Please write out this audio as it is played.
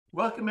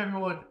Welcome,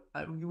 everyone.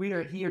 We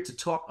are here to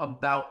talk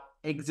about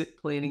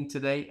exit planning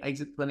today,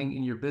 exit planning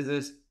in your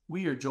business.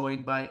 We are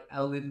joined by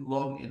Ellen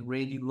Long and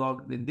Randy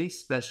Long, and they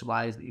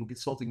specialize in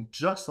consulting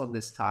just on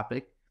this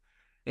topic.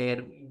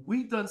 And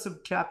we've done some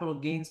capital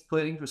gains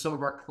planning for some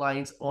of our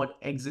clients on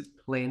exit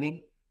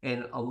planning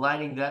and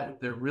aligning that with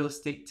their real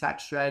estate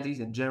tax strategies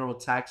and general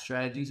tax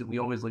strategies. And we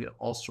always look at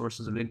all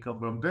sources of income.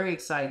 But I'm very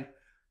excited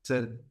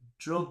to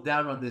drill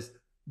down on this,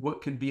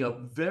 what can be a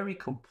very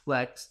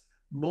complex,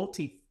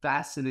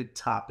 multifaceted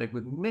topic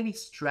with many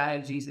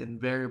strategies and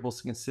variables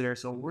to consider.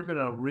 So we're going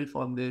to riff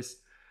on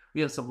this.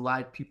 We have some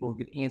live people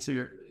who can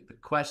answer the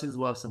questions.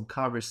 We'll have some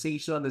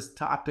conversation on this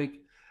topic.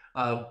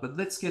 But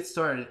let's get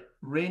started.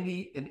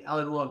 Randy and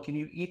Ellen Long, can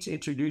you each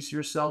introduce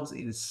yourselves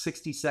in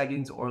 60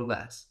 seconds or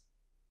less?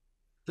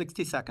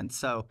 60 seconds.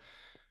 So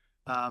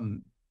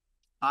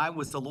I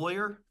was a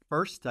lawyer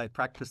first. I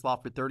practiced law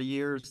for 30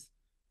 years.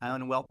 I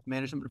own a wealth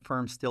management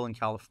firm still in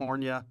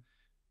California.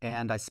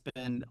 And I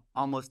spend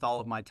almost all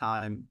of my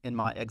time in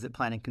my exit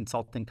planning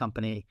consulting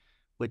company,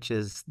 which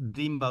is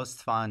the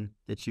most fun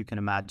that you can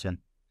imagine.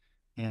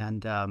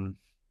 And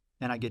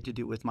I get to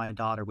do it with my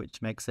daughter,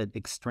 which makes it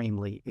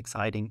extremely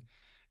exciting.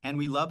 And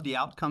we love the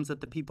outcomes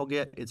that the people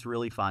get. It's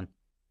really fun.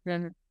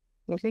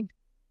 Okay.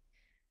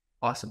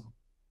 Awesome.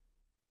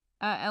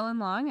 Ellen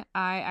Long,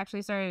 I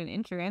actually started in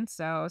insurance,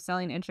 so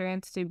selling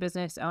insurance to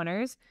business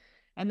owners.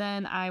 And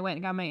then I went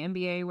and got my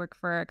MBA, worked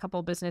for a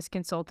couple business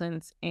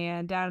consultants,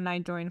 and Dad and I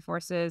joined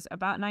forces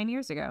about 9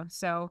 years ago.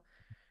 So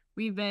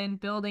we've been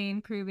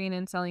building, proving,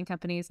 and selling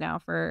companies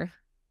now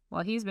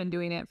well, he's been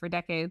doing it for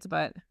decades,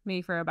 but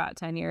me for about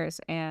 10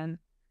 years. And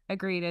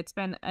agreed, it's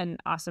been an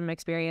awesome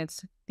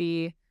experience.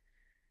 The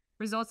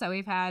results that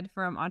we've had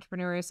from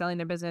entrepreneurs selling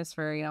their business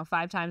for,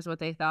 5 times what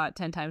they thought,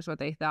 10 times what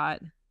they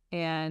thought,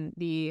 and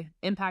the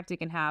impact it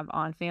can have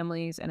on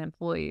families and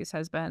employees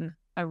has been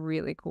a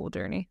really cool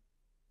journey.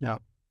 Yeah.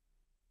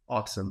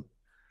 Awesome.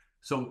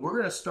 So we're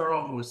going to start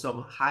off with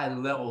some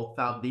high-level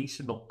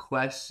foundational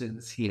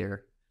questions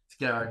here to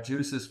get our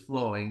juices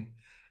flowing.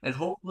 And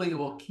hopefully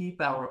we'll keep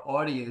our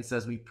audience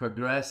as we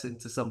progress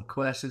into some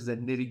questions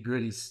and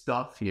nitty-gritty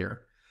stuff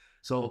here.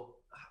 So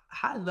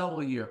high level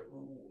here,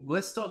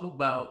 let's talk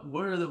about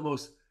what are the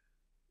most,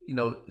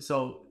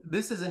 so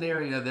this is an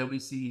area that we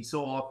see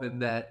so often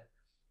that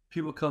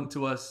people come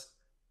to us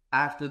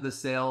after the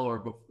sale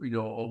or,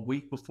 a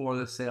week before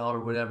the sale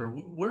or whatever.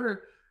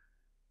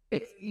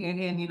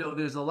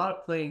 There's a lot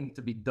of planning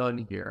to be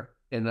done here.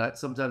 And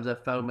sometimes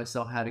I've found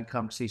myself having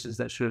conversations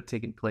that should have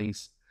taken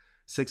place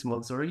 6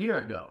 months or a year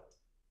ago.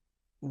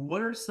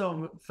 What are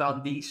some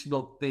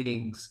foundational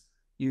things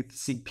you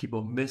see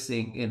people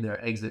missing in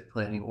their exit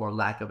planning or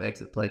lack of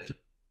exit planning?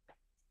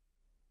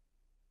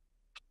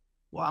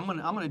 Well, I'm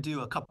gonna do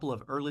a couple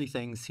of early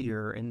things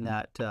here in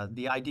that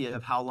the idea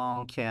of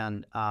how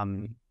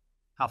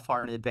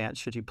far in advance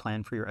should you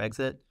plan for your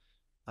exit.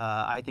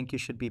 I think you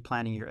should be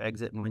planning your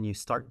exit when you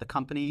start the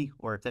company,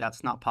 or if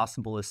that's not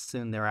possible, as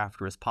soon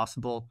thereafter as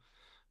possible.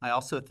 I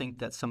also think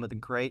that some of the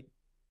great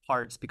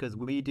parts, because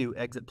we do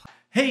exit.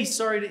 Hey,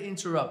 sorry to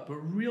interrupt, but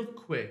real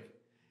quick,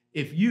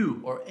 if you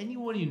or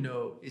anyone you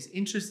know is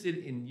interested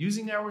in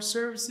using our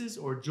services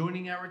or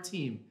joining our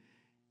team,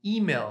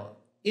 email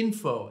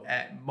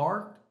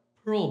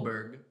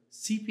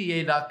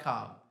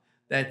info@markperlbergcpa.com.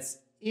 That's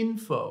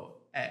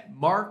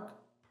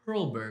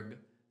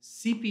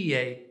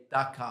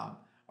info@markperlbergcpa.com.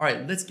 All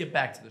right, let's get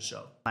back to the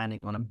show. Planning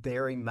on a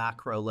very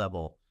macro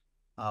level,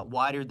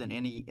 wider than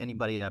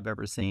anybody I've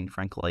ever seen,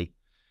 frankly.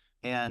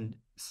 And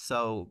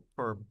so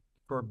for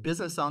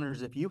business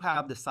owners, if you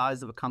have the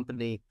size of a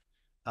company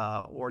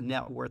or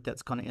net worth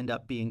that's going to end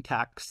up being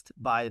taxed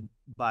by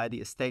the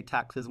estate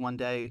taxes one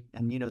day,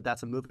 and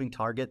that's a moving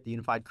target. The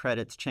unified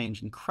credits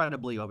change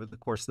incredibly over the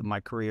course of my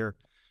career.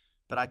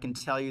 But I can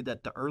tell you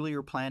that the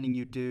earlier planning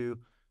you do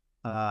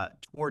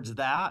towards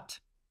that,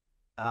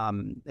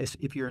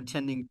 if you're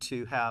intending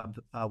to have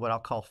what I'll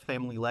call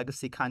family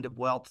legacy kind of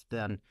wealth,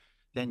 then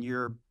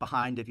you're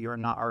behind if you're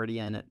not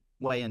already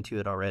way into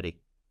it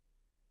already.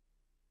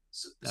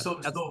 That's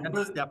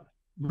a step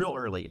real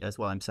early, is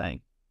what I'm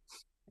saying.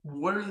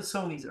 What are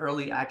some of these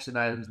early action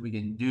items we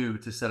can do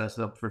to set us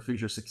up for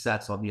future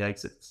success on the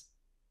exits?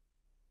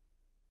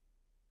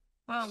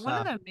 Well, one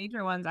of the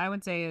major ones I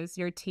would say is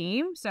your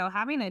team. So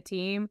having a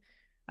team,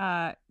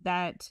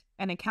 that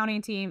an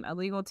accounting team, a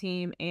legal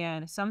team,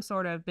 and some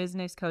sort of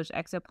business coach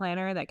exit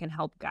planner that can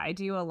help guide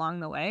you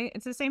along the way.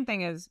 It's the same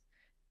thing as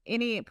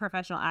any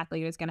professional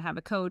athlete is going to have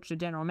a coach, a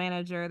general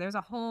manager. There's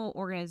a whole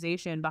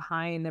organization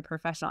behind the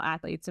professional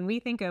athletes. And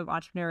we think of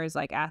entrepreneurs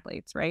like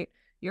athletes, right?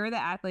 You're the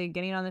athlete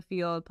getting on the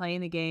field,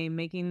 playing the game,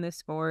 making the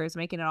scores,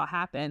 making it all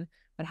happen.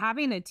 But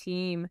having a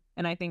team,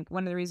 and I think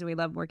one of the reasons we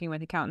love working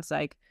with accountants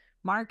like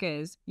Mark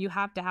is you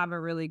have to have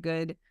a really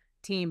good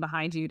team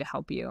behind you to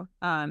help you.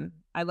 I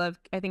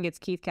think it's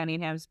Keith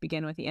Cunningham's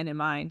Begin with the End in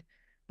Mind,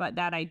 but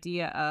that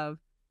idea of,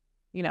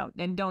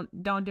 and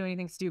don't do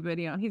anything stupid.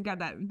 He's got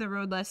The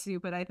Road Less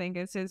Stupid, I think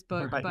is his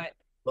book. Right.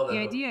 But the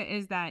idea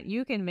is that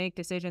you can make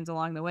decisions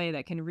along the way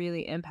that can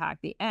really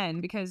impact the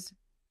end, because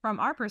from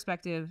our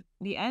perspective,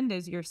 the end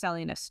is you're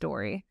selling a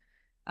story.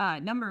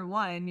 Number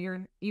one,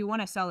 you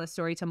want to sell a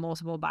story to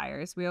multiple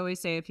buyers. We always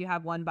say if you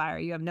have one buyer,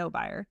 you have no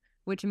buyer,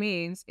 which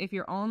means if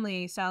you're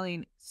only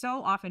selling,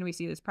 so often we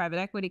see this private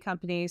equity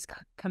companies,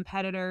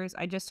 competitors.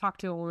 I just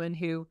talked to a woman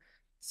who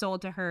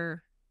sold to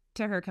her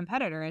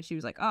competitor, and she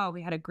was like, "Oh,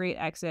 we had a great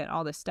exit,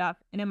 all this stuff."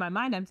 And in my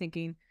mind, I'm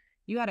thinking,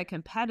 you had a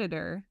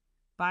competitor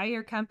buy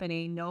your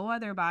company, no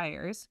other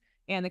buyers,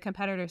 and the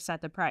competitor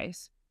set the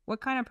price.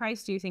 What kind of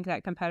price do you think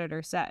that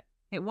competitor set?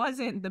 It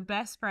wasn't the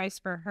best price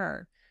for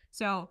her.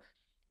 So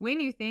when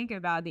you think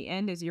about the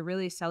end as you're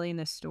really selling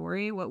the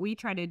story, what we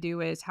try to do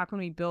is how can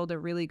we build a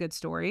really good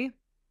story?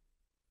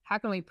 How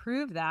can we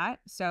prove that?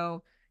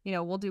 So,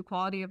 we'll do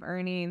quality of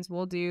earnings,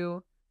 we'll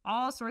do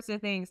all sorts of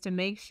things to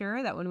make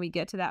sure that when we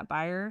get to that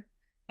buyer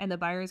and the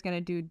buyer is going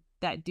to do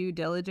that due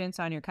diligence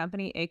on your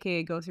company,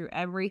 aka go through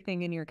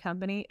everything in your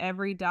company,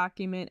 every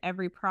document,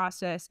 every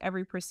process,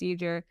 every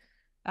procedure.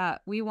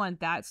 We want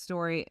that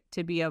story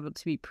to be able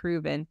to be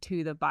proven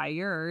to the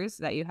buyers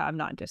that you have,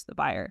 not just the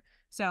buyer.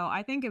 So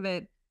I think of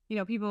it,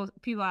 people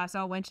ask,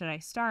 "Oh, when should I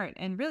start?"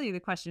 And really the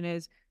question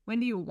is, when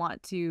do you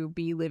want to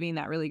be living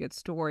that really good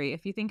story?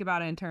 If you think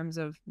about it in terms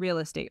of real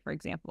estate, for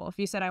example, if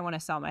you said, "I want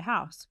to sell my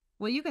house,"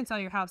 well, you can sell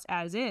your house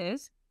as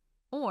is,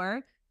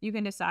 or you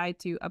can decide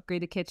to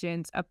upgrade the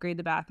kitchens, upgrade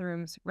the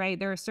bathrooms, right?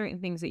 There are certain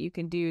things that you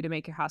can do to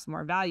make your house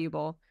more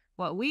valuable.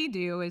 What we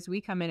do is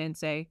we come in and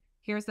say,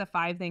 here's the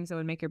 5 things that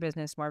would make your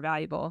business more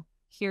valuable.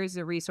 Here's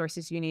the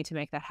resources you need to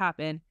make that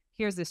happen.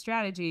 Here's the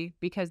strategy,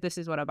 because this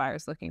is what a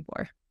buyer's looking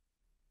for.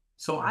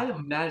 So I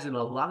imagine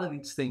a lot of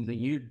these things that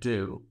you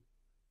do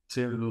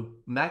to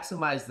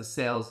maximize the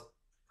sales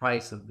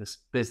price of this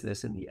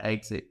business and the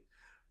exit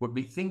would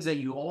be things that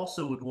you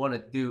also would want to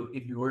do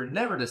if you were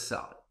never to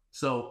sell it.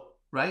 So,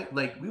 right?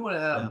 Like we want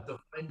to have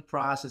defined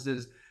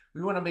processes.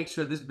 We want to make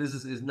sure this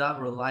business is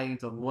not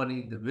reliant on one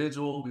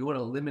individual. We want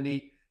to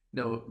eliminate,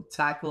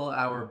 tackle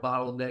our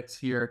bottlenecks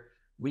here.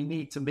 We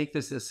need to make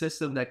this a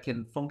system that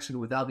can function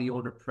without the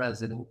owner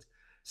present.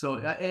 So,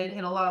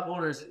 and a lot of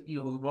owners,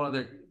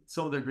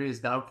 some of their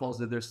greatest downfalls is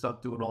that they're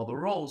stuck doing all the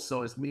roles.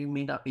 So it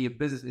may not be a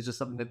business. It's just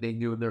something that they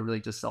do and they're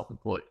really just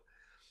self-employed.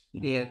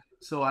 And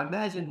so I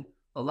imagine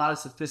a lot of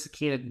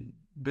sophisticated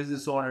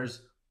business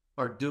owners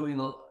are doing,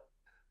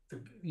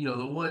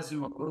 the ones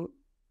who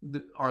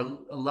are,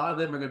 a lot of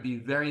them are going to be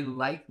very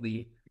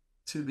likely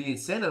to be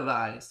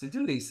incentivized to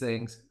do these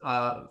things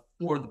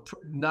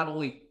not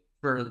only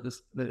for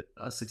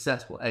a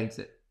successful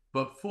exit,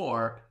 but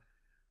for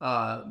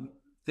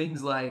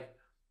things like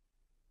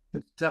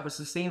to have a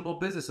sustainable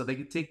business so they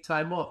can take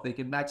time off, they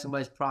can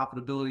maximize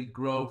profitability,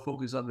 grow,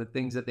 focus on the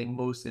things that they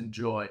most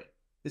enjoy.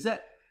 Is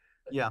that?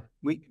 Yeah,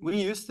 we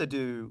used to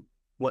do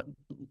what,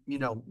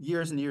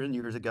 years and years and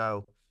years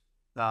ago.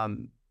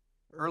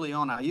 Early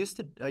on, I used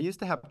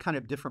to have kind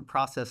of different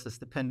processes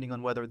depending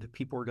on whether the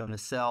people were going to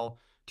sell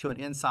to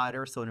an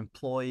insider, so an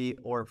employee,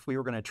 or if we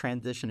were going to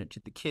transition it to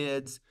the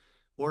kids,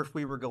 or if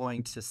we were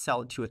going to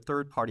sell it to a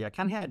third party. I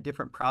kind of had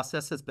different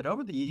processes, but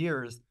over the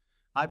years,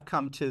 I've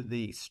come to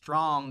the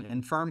strong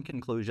and firm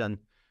conclusion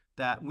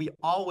that we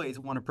always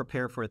want to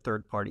prepare for a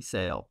third party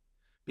sale,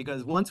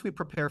 because once we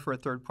prepare for a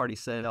third party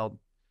sale,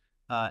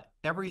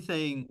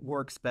 everything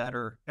works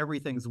better,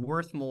 everything's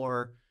worth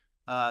more.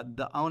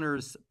 The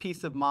owner's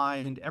peace of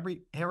mind,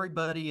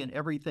 everybody and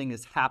everything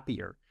is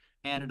happier,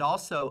 and it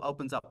also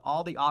opens up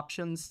all the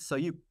options. So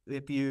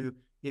if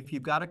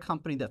you've got a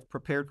company that's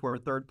prepared for a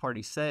third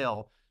party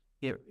sale,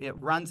 it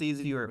runs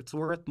easier, it's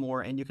worth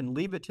more, and you can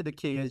leave it to the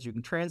kids. You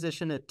can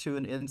transition it to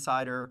an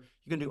insider.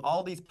 You can do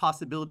all these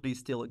possibilities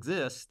still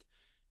exist,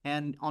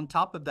 and on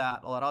top of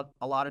that,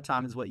 a lot of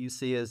times what you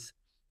see is,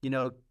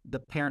 the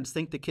parents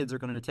think the kids are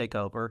going to take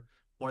over,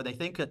 or they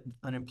think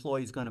an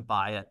employee is going to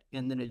buy it,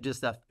 and then it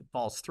just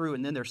falls through,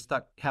 and then they're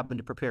stuck having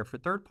to prepare for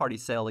third-party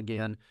sale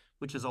again,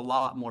 which is a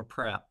lot more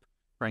prep,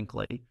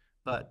 frankly.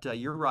 But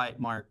you're right,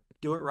 Mark.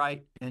 Do it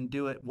right and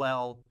do it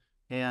well.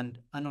 And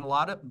a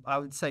lot of, I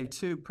would say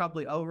too,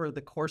 probably over the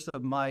course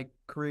of my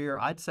career,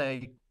 I'd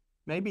say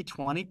maybe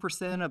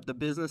 20% of the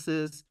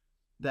businesses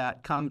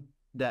that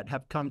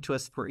have come to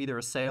us for either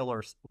a sale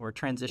or a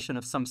transition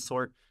of some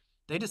sort,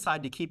 they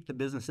decide to keep the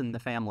business in the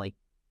family.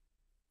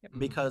 Yep.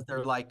 Because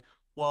they're like,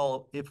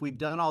 well, if we've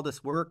done all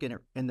this work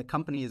and the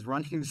company is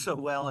running so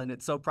well and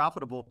it's so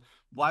profitable,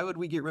 why would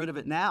we get rid of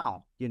it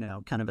now?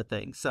 Kind of a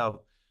thing.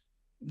 So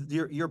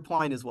your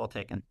point is well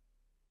taken.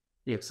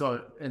 Yeah.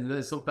 So, and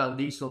there's some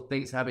foundational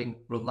things, having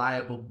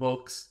reliable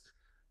books,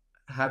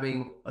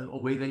 having a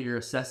way that you're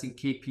assessing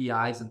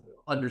KPIs and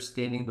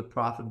understanding the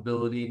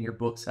profitability in your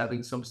books,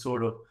 having some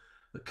sort of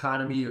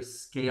economy of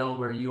scale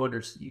where you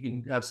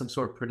can have some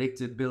sort of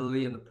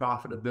predictability in the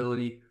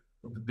profitability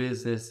of the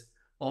business.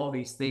 All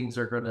these things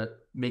are going to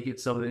make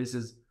it so that this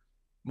is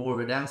more of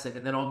an asset.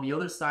 And then on the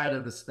other side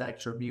of the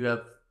spectrum, you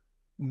have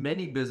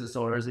many business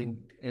owners and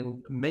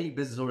many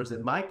business owners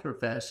in my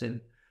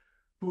profession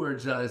who are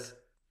just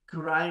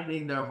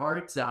grinding their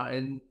hearts out,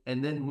 and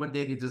then one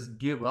day they just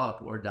give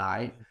up or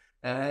die.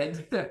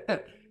 And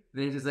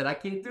They just said, I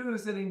can't do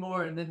this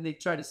anymore. And then they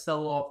try to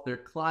sell off their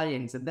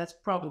clients. And that's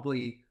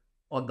probably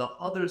on the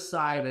other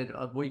side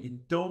of what you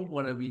don't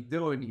want to be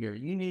doing here.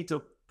 You need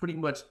to pretty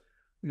much,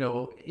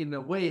 in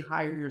a way,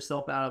 hire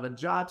yourself out of a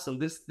job. So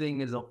this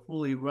thing is a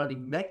fully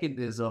running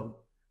mechanism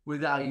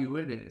without you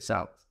in it.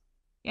 So,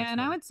 Yeah, and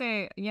I would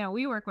say,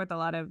 we work with a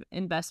lot of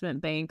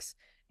investment banks.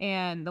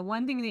 And the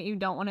one thing that you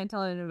don't want to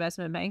tell an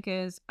investment bank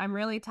is, I'm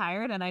really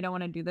tired and I don't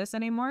want to do this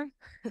anymore.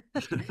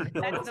 That's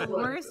the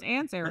worst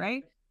answer,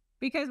 right?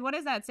 Because what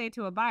does that say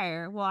to a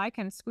buyer? Well, I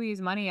can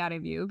squeeze money out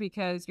of you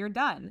because you're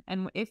done.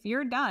 And if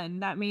you're done,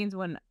 that means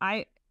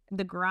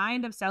the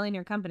grind of selling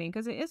your company,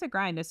 because it is a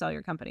grind to sell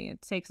your company.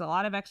 It takes a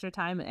lot of extra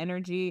time,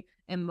 energy,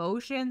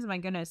 emotions. My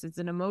goodness, it's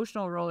an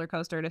emotional roller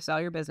coaster to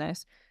sell your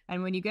business.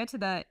 And when you get to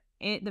the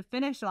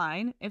finish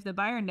line, if the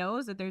buyer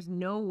knows that there's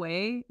no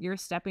way you're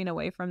stepping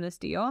away from this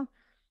deal,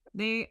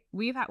 we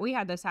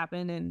had this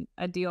happen in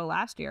a deal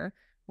last year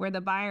where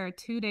the buyer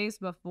 2 days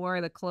before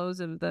the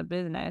close of the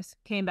business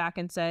came back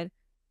and said,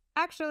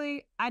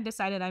 actually, I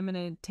decided I'm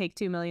going to take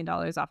 $2 million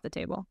off the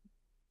table.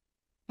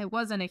 It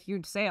wasn't a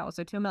huge sale,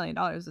 so $2 million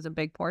is a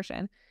big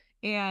portion.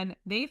 And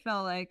they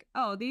felt like,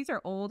 oh, these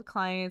are old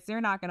clients.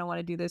 They're not going to want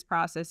to do this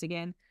process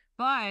again.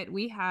 But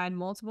we had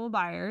multiple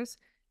buyers.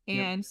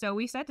 And so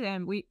we said to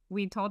them,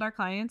 we told our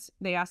clients,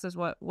 they asked us,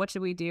 what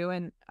should we do?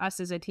 And us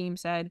as a team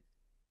said,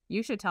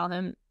 you should tell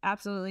him,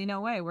 absolutely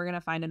no way. We're going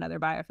to find another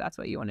buyer if that's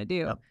what you want to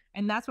do. Yep.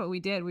 And that's what we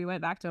did. We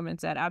went back to him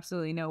and said,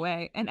 absolutely no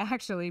way. And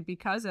actually,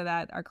 because of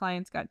that, our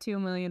clients got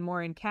 $2 million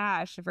more in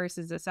cash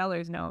versus the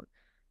seller's note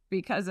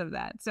because of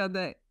that. So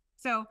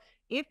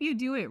if you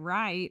do it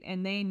right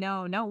and they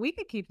know, no, we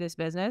could keep this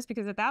business,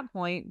 because at that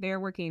point they're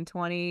working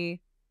 25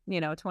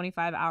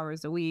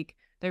 hours a week.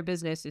 Their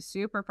business is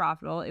super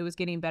profitable. It was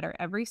getting better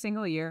every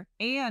single year.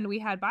 And we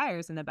had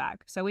buyers in the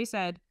back. So we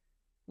said,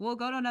 we'll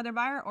go to another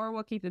buyer or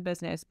we'll keep the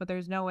business, but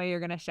there's no way you're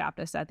going to shaft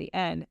us at the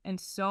end. And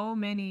so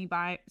many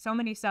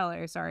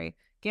sellers,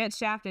 get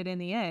shafted in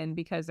the end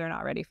because they're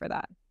not ready for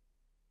that.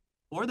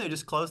 Or they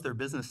just close their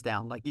business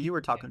down, like you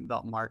were talking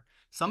about, Mark.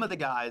 Some of the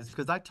guys,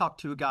 because I talked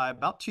to a guy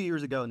about 2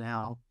 years ago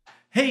now.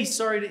 Hey,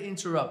 sorry to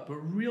interrupt, but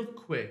real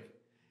quick,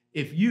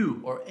 if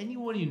you or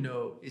anyone you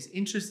know is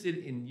interested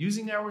in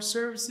using our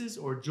services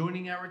or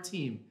joining our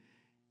team,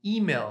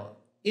 email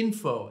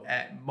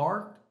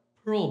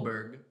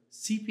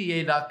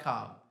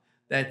info@markperlbergcpa.com.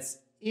 That's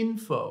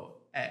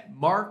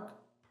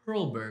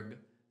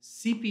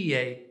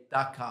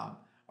info@markperlbergcpa.com.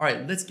 All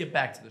right, let's get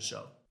back to the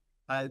show.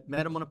 I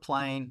met him on a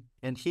plane,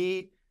 and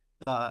he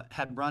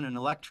had run an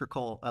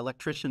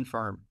electrician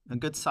firm, a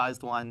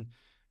good-sized one,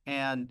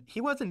 and he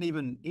wasn't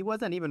even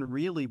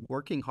really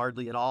working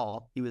hardly at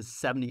all. He was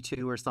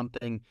 72 or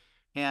something,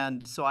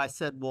 and so I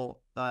said,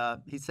 well,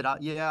 he said,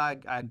 yeah,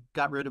 I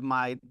got rid of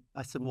I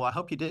said, well, I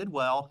hope you did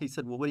well. He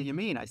said, well, what do you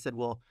mean? I said,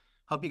 well,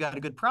 hope you got a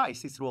good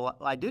price. He said, well,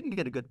 I didn't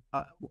get a good.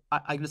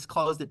 I just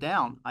closed it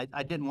down.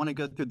 I didn't want to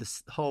go through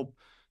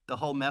the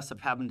whole mess of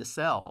having to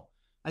sell.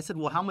 I said,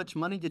 well, how much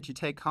money did you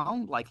take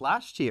home like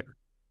last year?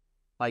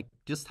 Like,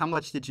 just how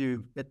much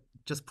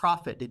just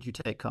profit did you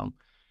take home?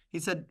 He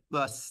said,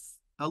 a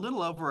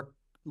little over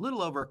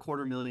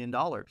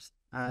 $250,000.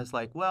 I was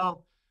like,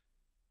 well,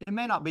 it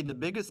may not be the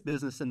biggest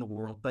business in the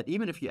world, but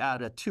even if you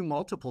add a 2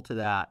 multiple to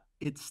that,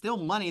 it's still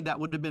money that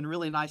would have been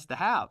really nice to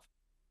have.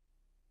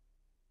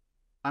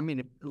 I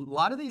mean, a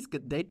lot of these,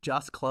 they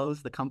just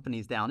close the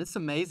companies down. It's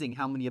amazing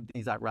how many of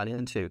these I run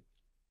into.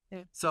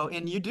 Yeah. So,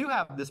 and you do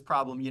have this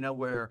problem,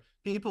 where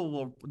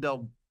people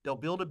they'll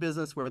build a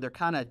business where they're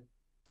kind of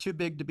too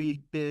big to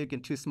be big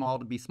and too small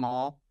to be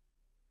small.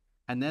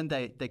 And then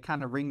they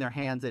kind of wring their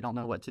hands. They don't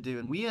know what to do.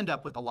 And we end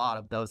up with a lot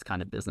of those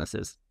kind of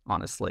businesses,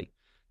 honestly,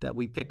 that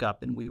we pick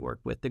up and we work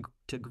with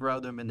to grow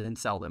them and then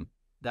sell them.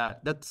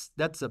 That's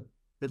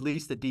at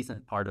least a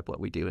decent part of what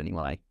we do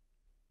anyway.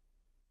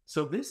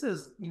 So this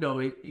is,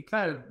 it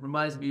kind of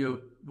reminds me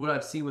of what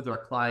I've seen with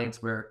our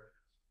clients where,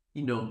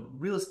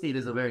 real estate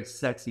is a very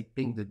sexy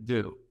thing to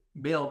do.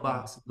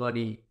 Mailbox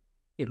money,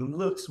 it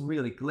looks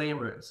really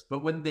glamorous.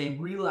 But when they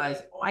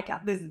realize, oh, I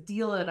got this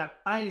deal and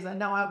I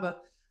now have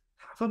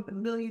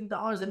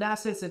 $500,000 in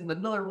assets and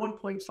another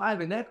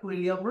 1.5 in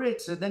equity, I'm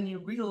rich. And then you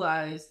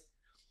realize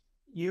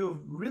you've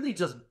really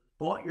just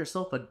bought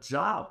yourself a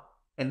job,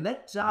 and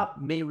that job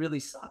may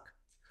really suck.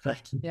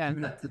 Yeah,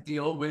 you have to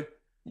deal with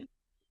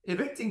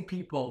evicting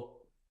people,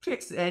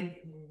 and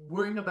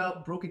worrying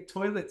about broken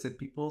toilets and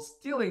people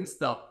stealing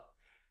stuff.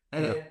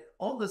 And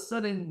all of a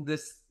sudden,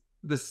 the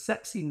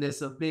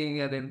sexiness of being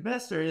an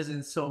investor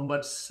isn't so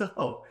much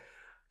so.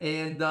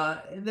 And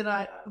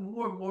then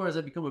more and more as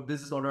I become a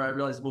business owner, I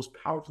realize the most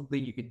powerful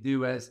thing you can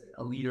do as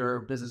a leader or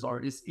business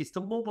owner is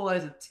to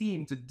mobilize a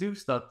team to do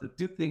stuff, to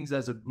do things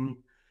as a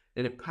group,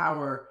 and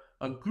empower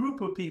a group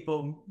of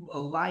people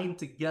aligned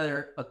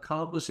together,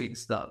 accomplishing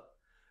stuff.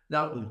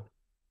 Now,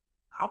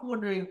 I'm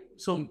wondering,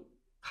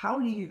 how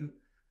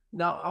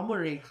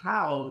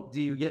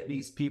do you get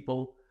these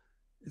people?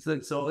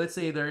 So let's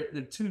say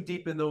they're too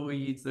deep in the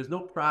weeds. There's no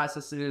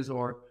processes,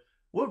 or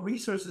what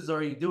resources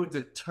are you doing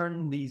to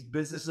turn these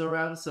businesses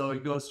around so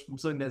it goes from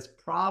something that's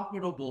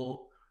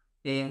profitable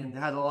and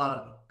has a lot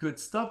of good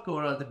stuff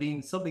going on to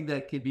being something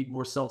that can be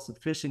more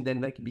self-sufficient, then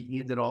that can be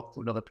handed off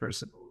to another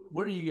person?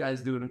 What are you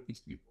guys doing with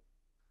these people?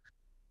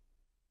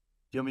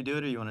 Do you want me to do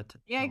it, or you want to?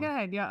 Yeah, go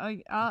ahead. Yeah, I'll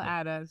Okay.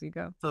 add as you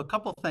go. So a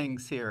couple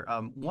things here.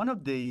 One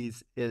of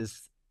these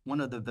is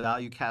one of the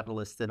value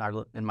catalysts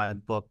that in my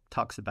book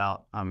talks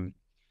about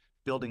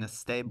building a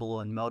stable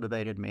and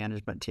motivated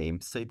management team.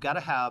 So you got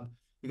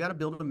to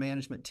build a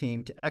management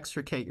team to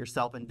extricate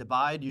yourself and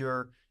divide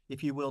your,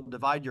 if you will,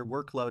 divide your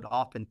workload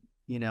off and,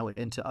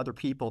 into other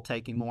people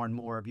taking more and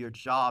more of your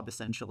job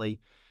essentially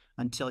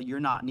until you're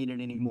not needed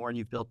anymore and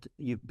you've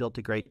built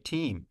a great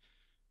team.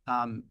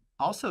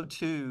 Also,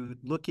 too,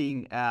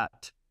 looking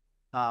at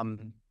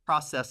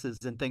processes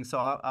and things.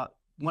 So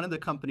one of the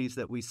companies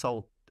that we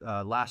sold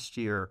last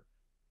year,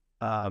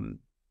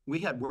 we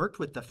had worked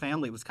with the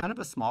family. It was kind of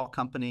a small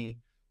company,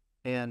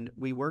 and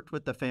we worked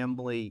with the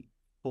family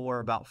for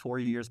about 4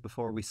 years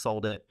before we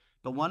sold it.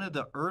 But one of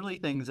the early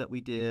things that we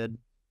did,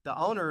 the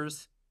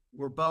owners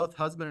were both,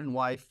 husband and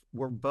wife,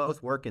 were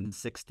both working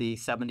 60,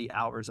 70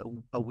 hours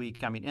a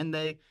week. I mean, and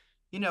they,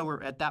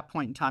 were at that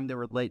point in time, they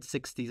were late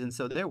 60s. And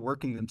so they're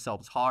working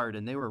themselves hard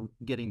and they were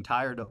getting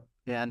tired of,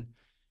 and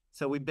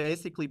so we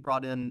basically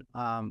brought in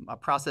a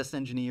process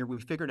engineer. We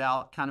figured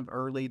out kind of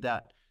early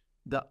that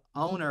the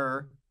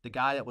owner, the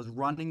guy that was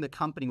running the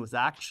company, was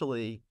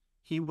actually,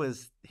 he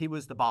was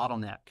the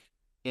bottleneck,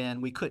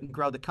 and we couldn't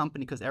grow the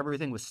company because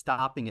everything was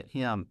stopping at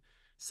him.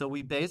 So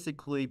we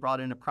basically brought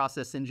in a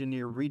process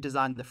engineer,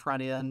 redesigned the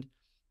front end,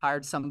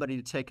 hired somebody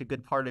to take a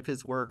good part of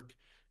his work,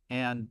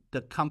 and the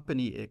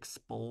company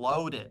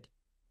exploded,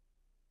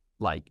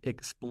 like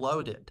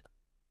exploded.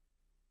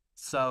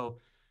 So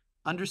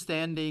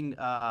understanding,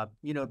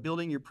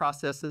 building your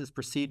processes,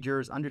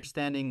 procedures,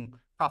 understanding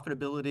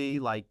profitability,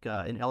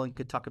 and Ellen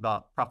could talk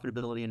about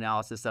profitability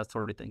analysis, that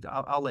sort of thing.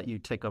 I'll let you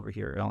take over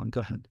here, Ellen.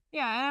 Go ahead.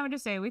 Yeah, and I would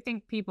just say we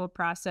think people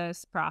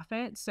process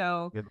profit.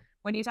 So Yep.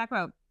 when you talk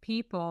about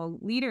people,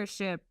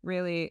 leadership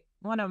really,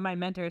 one of my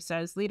mentors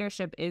says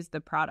leadership is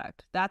the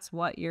product. That's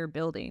what you're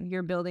building.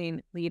 You're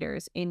building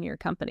leaders in your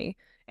company.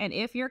 And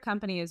if your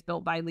company is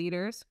built by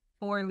leaders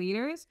for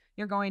leaders,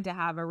 you're going to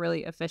have a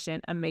really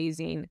efficient,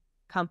 amazing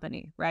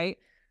company, right?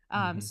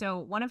 So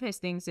one of his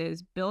things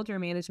is build your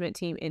management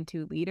team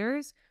into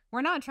leaders.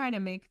 We're not trying to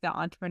make the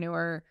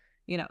entrepreneur,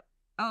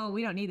 oh,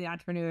 we don't need the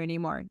entrepreneur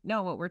anymore.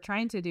 No, what we're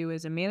trying to do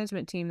is a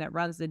management team that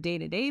runs the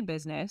day-to-day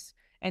business,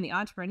 and the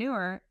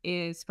entrepreneur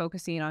is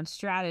focusing on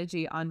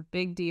strategy, on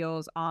big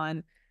deals,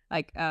 on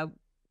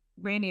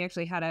Randy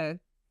actually had a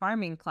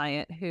farming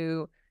client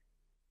who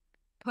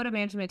put a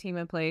management team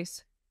in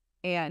place,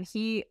 and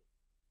he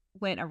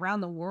went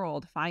around the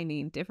world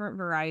finding different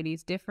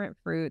varieties, different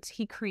fruits.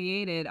 He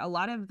created a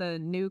lot of the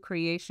new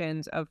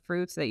creations of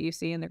fruits that you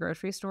see in the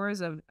grocery stores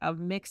of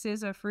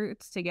mixes of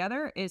fruits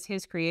together is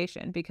his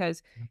creation,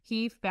 because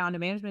he found a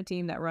management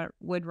team that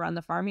would run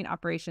the farming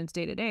operations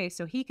day to day.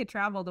 So he could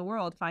travel the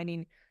world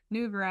finding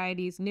new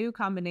varieties, new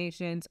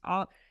combinations.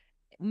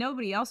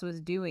 Nobody else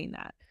was doing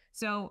that.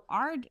 So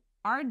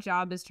our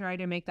job is to try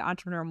to make the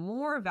entrepreneur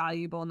more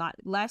valuable, not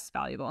less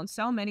valuable. And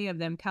so many of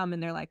them come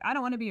and they're like, I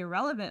don't want to be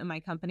irrelevant in my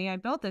company. I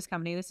built this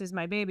company. This is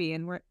my baby.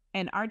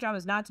 And our job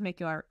is not to make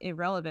you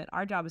irrelevant.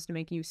 Our job is to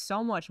make you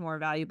so much more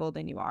valuable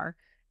than you are,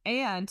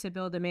 and to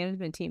build a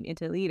management team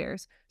into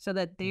leaders so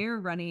that they're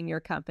running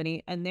your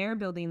company and they're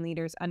building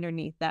leaders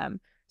underneath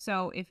them.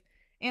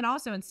 And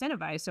also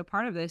incentivize. So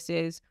part of this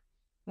is,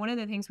 one of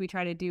the things we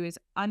try to do is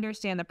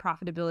understand the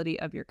profitability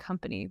of your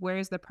company. Where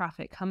is the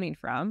profit coming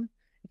from?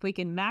 If we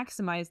can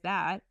maximize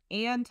that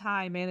and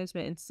tie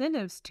management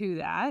incentives to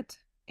that,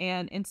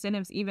 and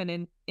incentives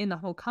even in the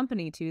whole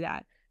company to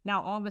that,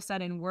 now all of a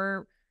sudden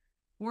we're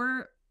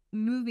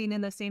moving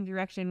in the same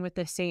direction with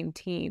the same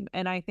team.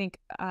 And I think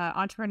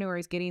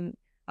entrepreneurs getting,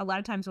 a lot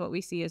of times what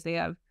we see is they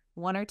have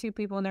one or two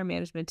people in their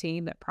management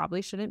team that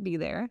probably shouldn't be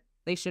there.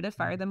 They should have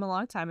fired them a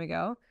long time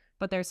ago,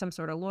 but there's some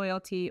sort of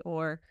loyalty,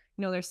 or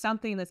there's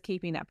something that's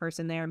keeping that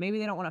person there. Maybe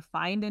they don't want to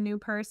find a new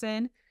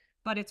person,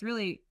 but it's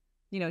really,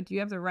 do you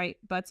have the right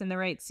butts in the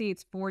right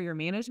seats for your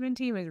management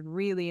team is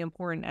really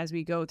important as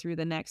we go through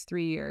the next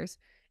 3 years.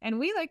 And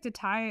we like to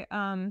tie,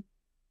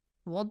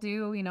 we'll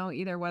do,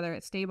 either whether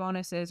it's stay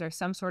bonuses or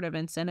some sort of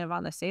incentive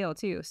on the sale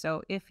too.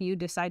 So if you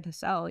decide to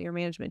sell, your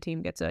management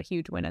team gets a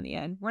huge win in the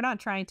end. We're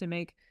not trying to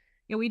make,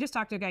 we just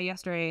talked to a guy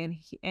yesterday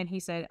and he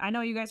said, I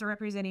know you guys are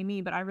representing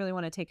me, but I really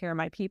want to take care of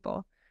my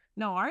people.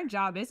 No, our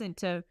job isn't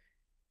to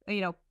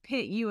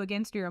pit you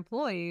against your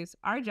employees.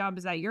 Our job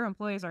is that your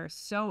employees are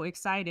so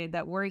excited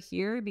that we're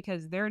here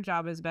because their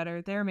job is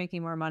better. They're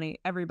making more money.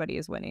 Everybody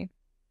is winning.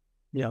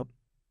 Yep.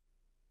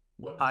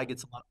 Pie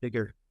gets a lot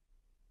bigger.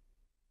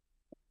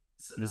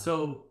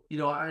 So,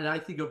 and I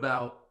think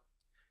about,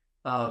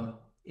 and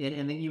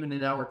then even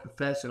in our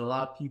profession, a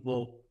lot of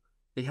people,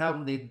 they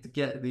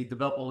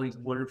develop all these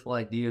wonderful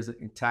ideas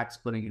in tax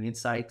planning and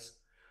insights,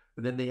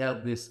 but then they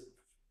have this,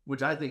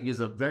 which I think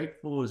is a very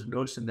foolish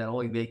notion that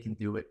only they can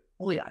do it.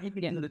 Only I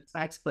can do the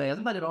tax plan.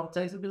 I'm not at all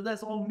tax because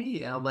that's all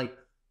me. And I'm like,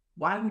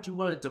 why would you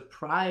want to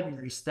deprive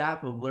your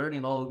staff of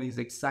learning all of these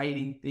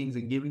exciting things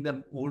and giving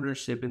them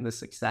ownership in the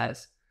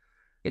success?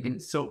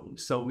 And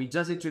so we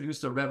just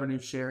introduced a revenue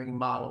sharing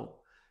model,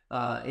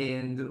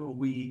 and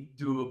we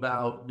do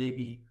about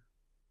maybe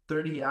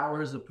 30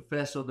 hours of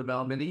professional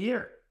development a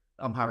year.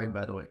 I'm hiring,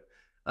 by the way.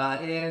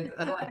 And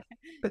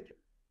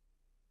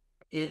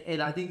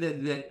I think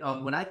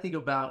that when I think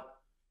about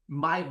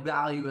my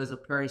value as a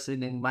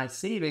person and my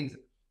savings,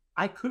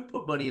 I could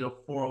put money in a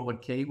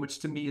 401k, which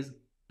to me is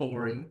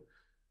boring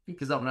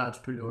because I'm an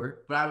entrepreneur,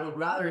 but I would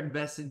rather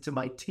invest into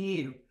my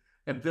team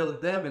and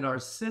build them in our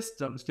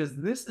systems, because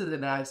this is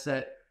an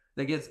asset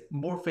that gets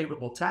more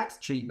favorable tax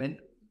treatment,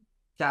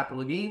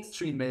 capital gains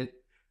treatment,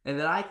 and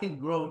that I can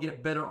grow and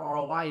get better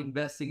ROI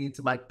investing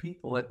into my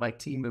people and my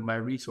team and my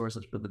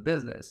resources for the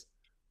business.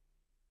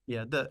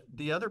 Yeah,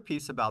 the other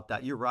piece about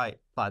that, you're right,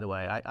 by the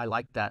way. I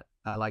like that.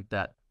 I like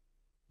that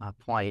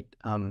point.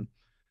 The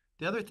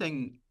other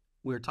thing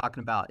we're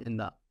talking about in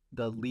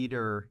the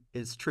leader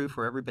is true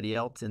for everybody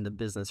else in the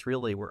business,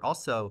 really. We're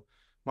also,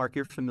 Mark,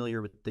 you're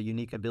familiar with the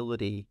unique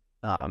ability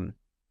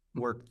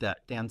work that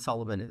Dan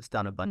Sullivan has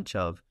done a bunch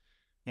of.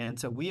 And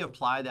so we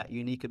apply that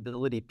unique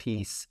ability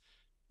piece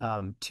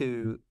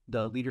to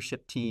the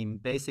leadership team.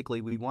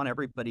 Basically, we want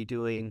everybody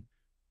doing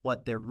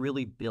what they're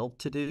really built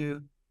to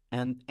do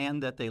and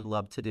that they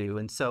love to do.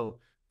 And so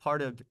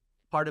part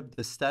of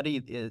the study,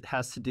 it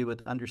has to do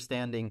with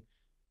understanding,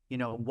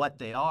 what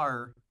they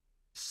are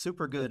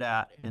super good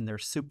at and they're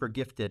super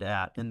gifted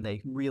at, and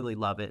they really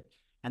love it.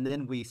 And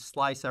then we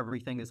slice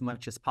everything as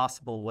much as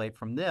possible away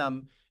from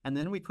them. And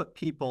then we put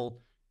people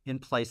in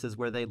places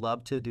where they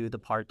love to do the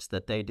parts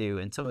that they do.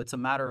 And so it's a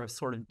matter of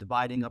sort of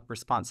dividing up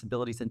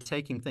responsibilities and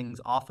taking things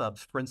off of,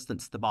 for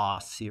instance, the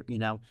boss.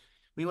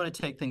 We want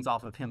to take things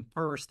off of him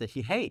first that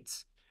he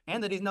hates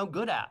and that he's no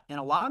good at. And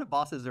a lot of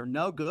bosses are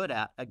no good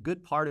at a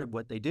good part of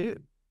what they do.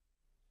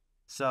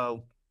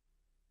 So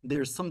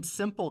there's some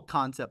simple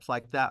concepts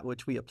like that,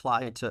 which we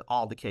apply to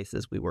all the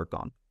cases we work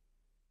on.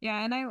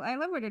 Yeah, and I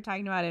love what you're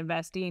talking about,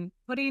 investing,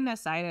 putting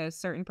aside a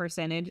certain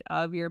percentage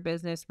of your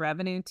business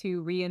revenue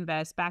to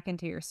reinvest back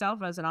into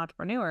yourself as an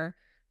entrepreneur,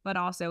 but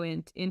also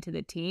into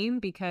the team.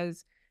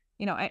 Because,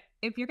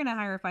 if you're going to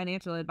hire a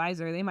financial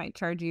advisor, they might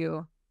charge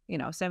you,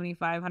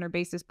 7,500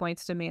 basis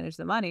points to manage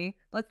the money.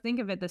 Let's think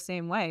of it the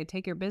same way.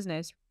 Take your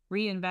business,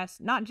 reinvest,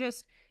 not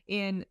just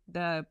in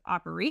the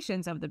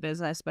operations of the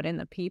business, but in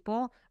the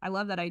people. I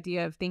love that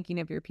idea of thinking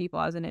of your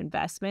people as an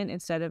investment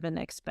instead of an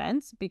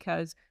expense,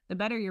 because the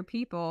better your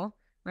people,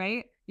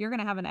 right, you're going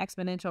to have an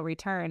exponential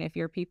return if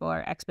your people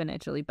are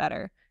exponentially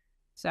better.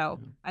 So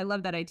I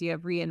love that idea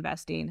of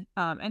reinvesting.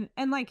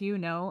 And like,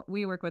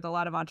 we work with a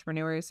lot of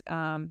entrepreneurs,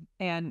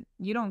 and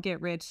you don't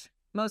get rich.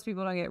 Most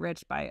people don't get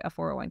rich by a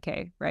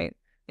 401k, right?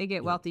 They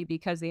get wealthy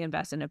because they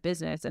invest in a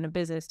business, and a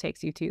business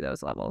takes you to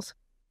those levels.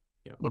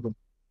 Yeah.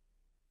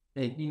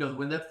 And,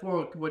 when that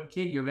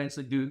 401k, you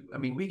eventually do,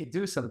 we could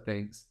do some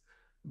things,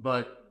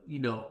 but,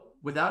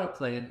 without a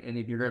plan, and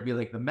if you're going to be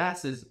like the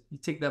masses, you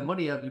take that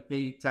money out, you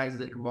pay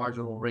taxes at your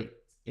marginal rate.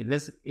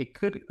 And it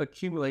could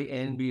accumulate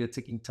and be a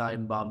ticking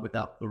time bomb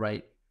without the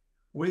right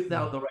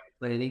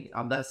planning.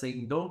 I'm not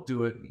saying don't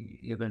do it.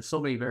 There's so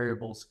many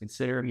variables to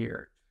consider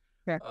here.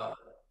 Sure.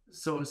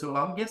 So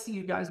I'm guessing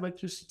you guys went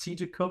through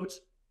strategic coach.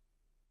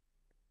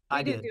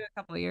 I did do a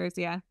couple of years,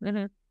 yeah.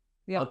 Mm-hmm.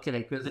 Yep.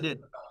 Okay, because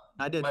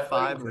I did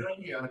 5.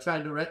 I'm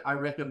trying to. I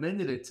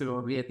recommended it to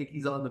him. I think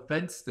he's on the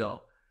fence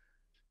still.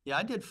 Yeah,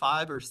 I did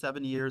 5 or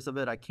 7 years of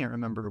it. I can't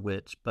remember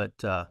which, but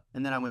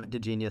and then I went to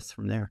Genius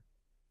from there.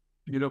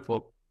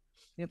 Beautiful.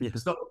 Yep. Yeah.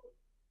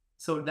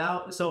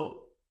 So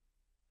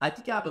I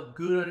think I have a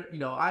good.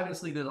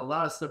 Obviously there's a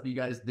lot of stuff you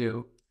guys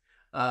do,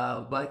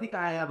 but I think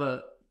I have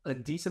a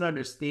decent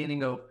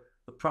understanding of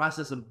the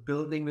process of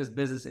building this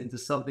business into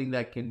something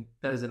that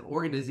is an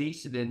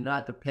organization and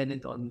not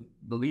dependent on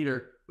the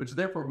leader, which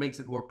therefore makes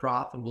it more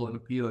profitable and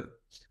appealing.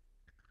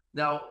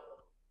 Now,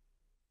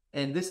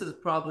 and this is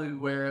probably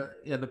where,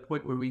 the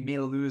point where we may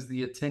lose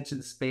the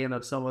attention span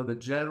of some of the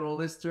general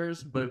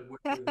listeners, but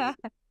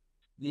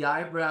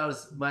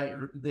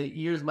the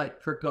ears might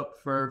perk up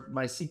for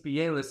my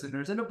CPA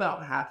listeners, and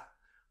about half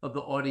of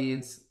the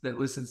audience that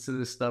listens to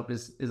this stuff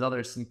is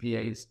other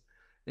CPAs.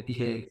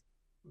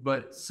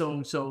 But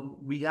so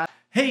we have.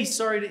 Hey,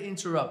 sorry to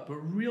interrupt, but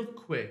real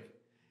quick,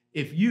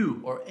 if you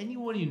or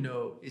anyone you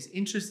know is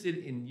interested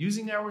in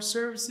using our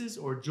services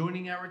or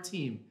joining our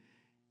team,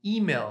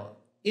 email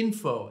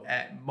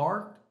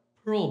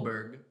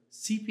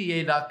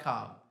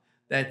info@markperlbergcpa.com.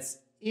 That's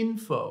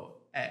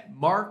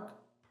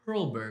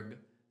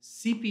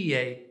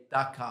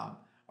info@markperlbergcpa.com.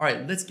 All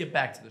right, let's get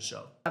back to the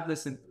show.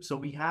 Listen, so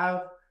we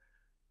have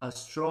a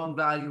strong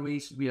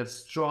valuation. We have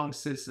strong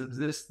systems.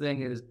 This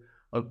thing is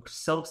a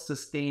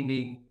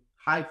self-sustaining,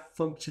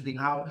 high-functioning,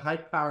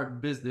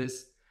 high-powered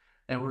business,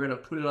 and we're going to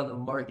put it on the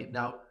market.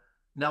 Now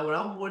what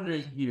I'm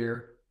wondering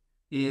here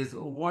is,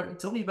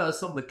 tell me about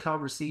some of the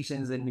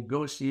conversations and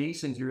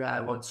negotiations you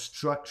have on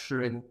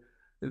structuring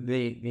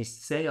the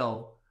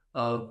sale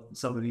of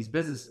some of these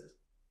businesses.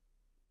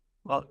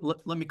 Well,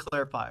 let me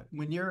clarify.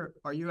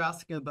 Are you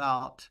asking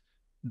about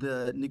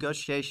the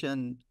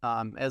negotiation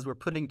as we're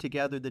putting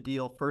together the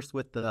deal first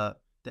with the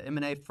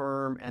M&A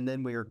firm, and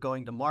then we are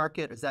going to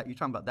market? Is that you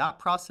talking about that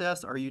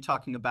process, or are you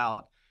talking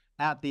about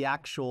at the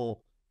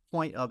actual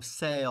point of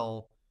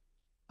sale,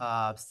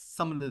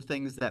 some of the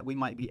things that we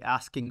might be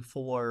asking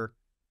for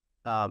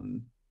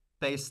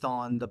based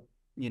on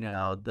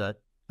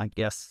I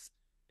guess,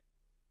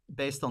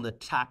 based on the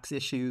tax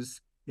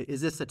issues?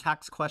 Is this a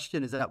tax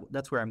question?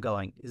 That's where I'm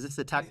going. Is this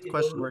a tax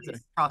question or is it a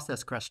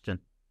process question?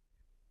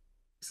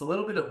 It's a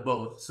little bit of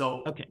both.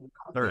 So, Okay.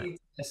 All right.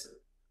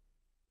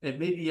 and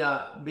maybe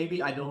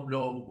I don't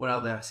know what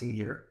I'm asking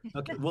here.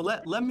 Okay. Well,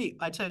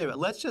 I tell you what,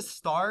 let's just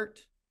start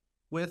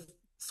with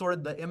sort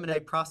of the M&A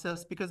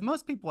process, because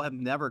most people have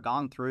never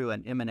gone through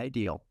an M&A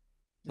deal.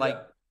 Like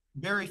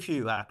very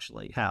few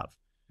actually have.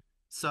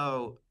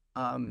 So,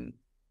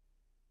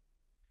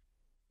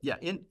 yeah,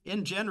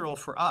 in general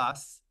for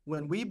us,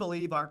 when we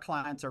believe our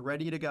clients are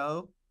ready to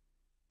go,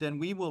 then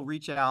we will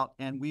reach out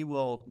and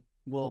we'll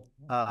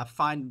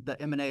find the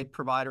M&A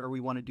provider we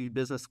want to do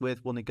business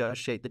with. We'll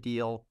negotiate the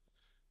deal,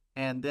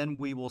 and then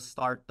we will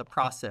start the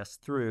process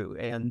through.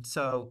 And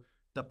so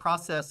the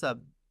process of,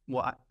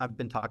 well, I've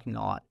been talking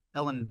a lot.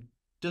 Ellen,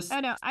 just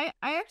I know. I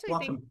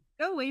actually think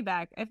go way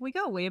back. If we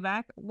go way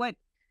back, what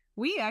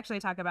we actually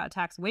talk about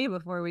tax way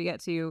before we get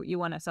to you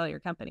want to sell your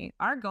company.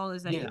 Our goal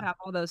is that you have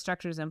all those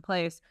structures in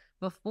place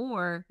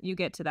before you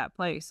get to that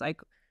place.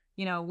 Like,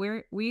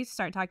 we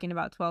start talking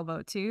about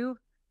 1202.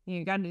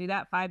 You got to do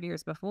that 5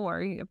 years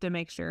before. You have to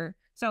make sure.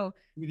 So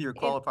either you're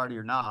qualified or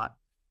you're not.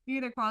 You're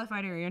either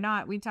qualified or you're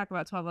not. We talk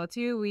about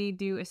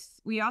 1202.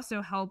 We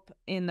also help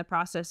in the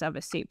process of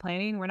estate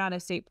planning. We're not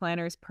estate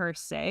planners per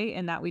se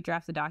in that we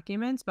draft the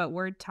documents, but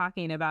we're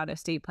talking about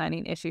estate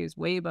planning issues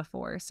way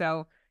before.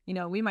 So,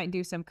 we might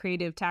do some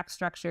creative tax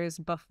structures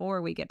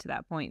before we get to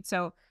that point.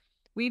 So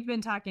we've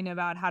been talking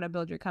about how to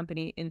build your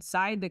company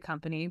inside the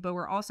company, but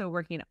we're also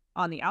working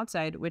on the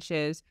outside, which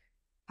is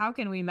how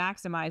can we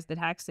maximize the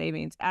tax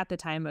savings at the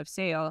time of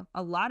sale?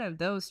 A lot of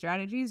those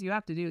strategies you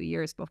have to do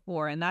years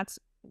before. And that's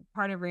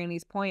part of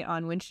Randy's point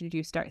on when should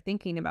you start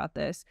thinking about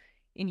this.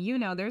 And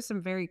there's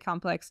some very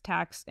complex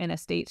tax and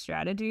estate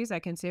strategies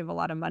that can save a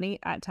lot of money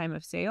at time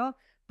of sale.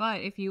 But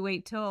if you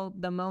wait till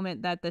the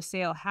moment that the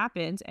sale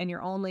happens and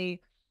you're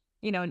only,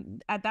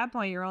 at that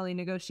point, you're only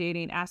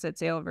negotiating asset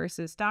sale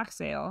versus stock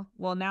sale.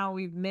 Well, now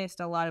we've missed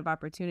a lot of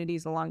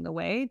opportunities along the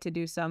way to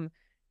do some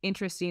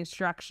interesting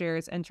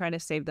structures and try to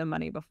save the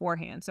money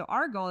beforehand. So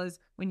our goal is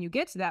when you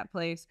get to that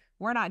place,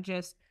 we're not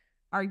just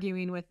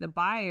arguing with the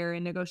buyer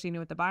and negotiating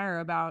with the buyer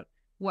about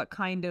what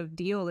kind of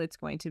deal it's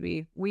going to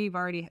be. We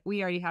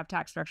already have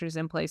tax structures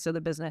in place, so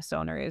the business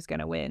owner is going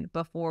to win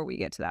before we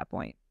get to that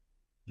point.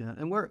 Yeah,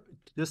 and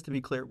just to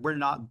be clear, we're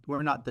not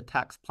the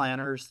tax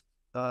planners.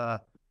 So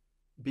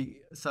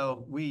the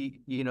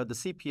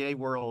CPA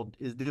world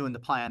is doing the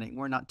planning.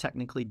 We're not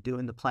technically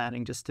doing the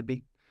planning,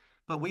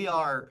 but we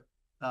are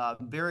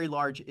very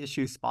large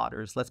issue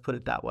spotters. Let's put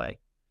it that way.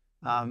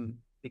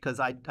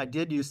 Because I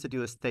did used to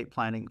do estate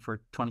planning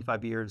for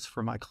 25 years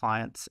for my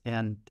clients,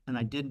 and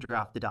I did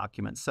draft the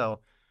documents.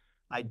 So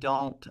I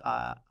don't,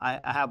 I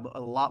have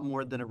a lot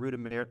more than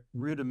a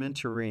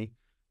rudimentary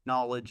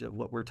knowledge of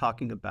what we're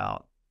talking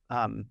about.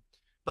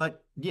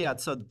 But yeah,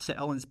 so to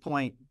Ellen's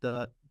point,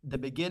 the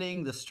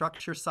beginning, the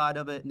structure side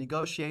of it,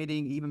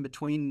 negotiating even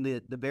between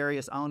the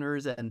various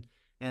owners and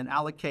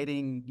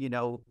allocating,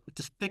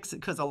 just fix it.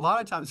 Because a lot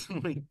of times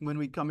when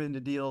we come into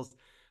deals,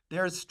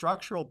 there's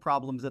structural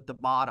problems at the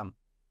bottom.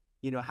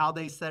 How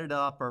they set it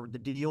up, or the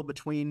deal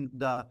between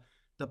the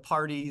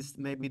parties.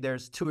 Maybe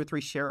there's 2 or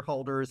 3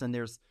 shareholders, and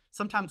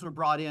sometimes we're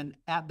brought in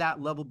at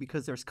that level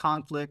because there's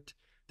conflict.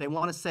 They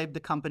want to save the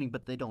company,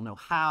 but they don't know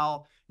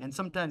how. And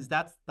sometimes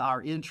that's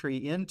our entry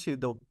into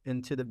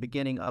the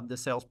beginning of the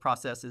sales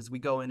process, is we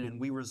go in and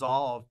we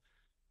resolve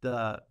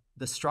the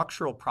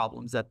structural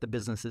problems that the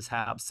businesses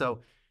have.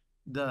 So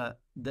the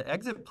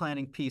exit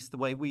planning piece, the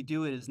way we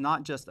do it, is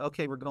not just,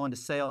 okay, we're going to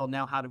sale.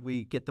 Now, how do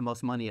we get the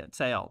most money at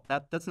sale?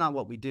 That's not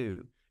what we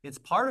do. It's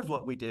part of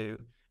what we do.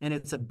 And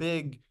it's a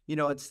big,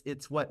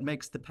 it's what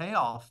makes the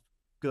payoff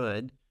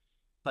good.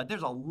 But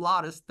there's a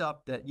lot of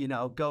stuff that,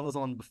 goes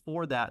on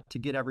before that to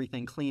get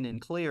everything clean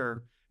and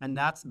clear. And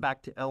that's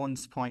back to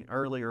Ellen's point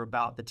earlier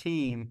about the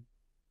team.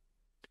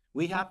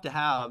 We have to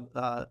have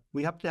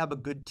a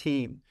good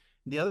team.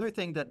 The other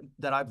thing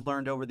that I've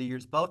learned over the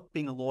years, both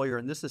being a lawyer,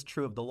 and this is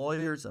true of the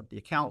lawyers, of the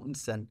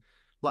accountants, and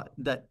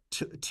that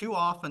too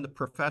often the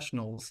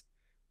professionals,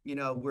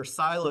 we're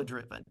silo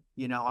driven.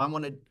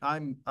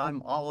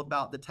 I'm all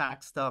about the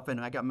tax stuff, and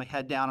I got my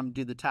head down. I'm gonna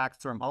do the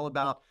tax, or I'm all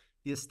about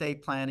the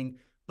estate planning.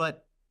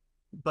 But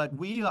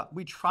we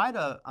try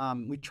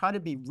to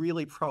be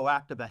really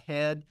proactive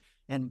ahead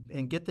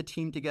and get the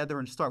team together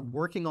and start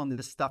working on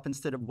this stuff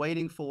instead of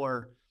waiting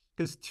for,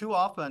 because too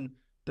often.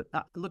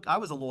 Look, I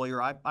was a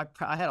lawyer. I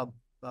had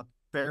a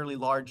fairly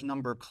large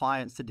number of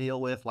clients to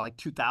deal with, like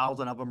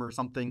 2,000 of them or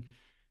something.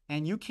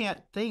 And you can't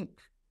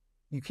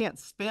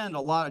spend a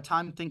lot of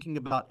time thinking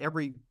about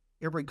every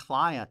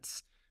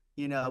client's,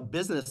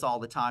 business all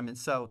the time. And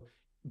so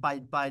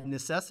by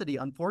necessity,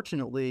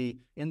 unfortunately,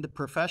 in the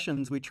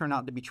professions, we turn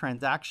out to be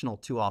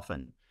transactional too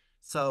often.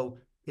 So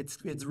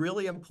it's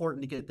really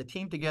important to get the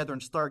team together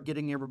and start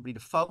getting everybody to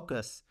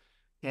focus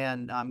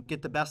and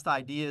get the best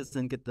ideas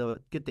and get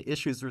the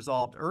issues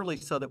resolved early,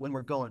 so that when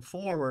we're going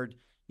forward,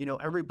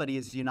 everybody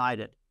is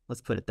united.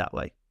 Let's put it that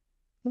way.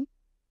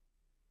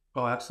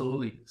 Oh,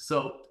 absolutely.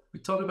 So we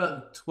talked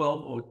about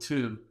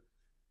 1202.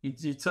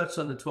 You touched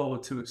on the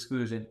 1202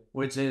 exclusion,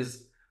 which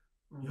is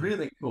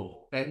really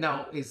cool. And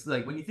now it's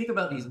like when you think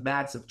about these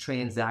massive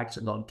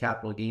transactions on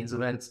capital gains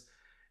events,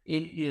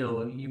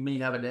 you may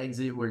have an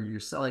exit where you're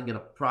selling at a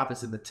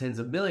profits in the tens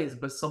of millions,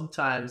 but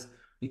sometimes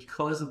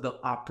because of the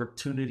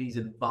opportunities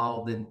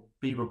involved in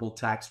favorable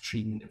tax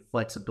treatment and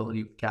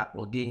flexibility of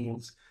capital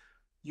gains,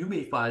 you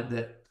may find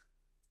that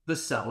the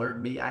seller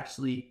may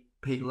actually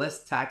pay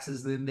less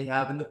taxes than they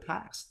have in the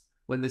past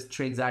when this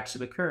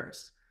transaction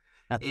occurs.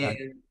 That's and right.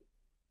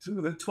 to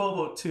the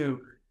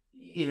 1202,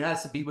 it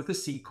has to be with a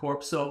C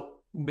corp. So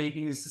maybe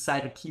you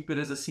decide to keep it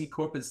as a C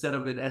corp instead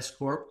of an S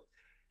corp.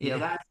 It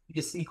has to be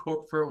a C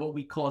corp for what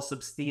we call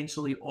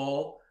substantially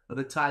all of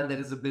the time that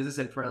is a business,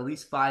 and for at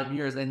least 5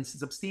 years. And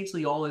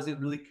substantially all isn't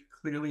really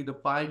clearly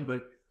defined,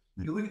 but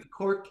if you look at the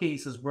court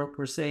cases,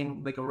 we're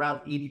saying like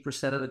around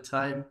 80% of the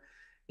time,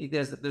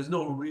 there's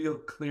no real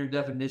clear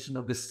definition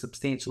of this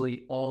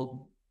substantially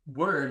all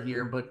word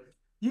here, but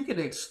you can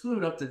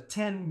exclude up to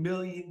 $10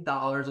 million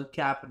of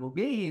capital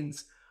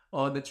gains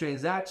on the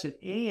transaction,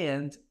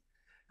 and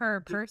Per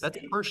person.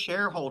 That's per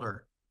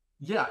shareholder.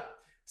 yeah,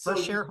 Per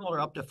shareholder,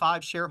 up to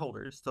 5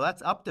 shareholders. So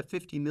that's up to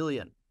 50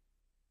 million.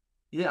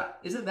 Yeah,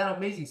 isn't that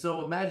amazing?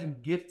 So imagine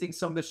gifting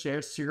some of the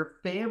shares to your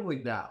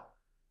family now.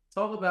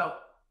 Talk about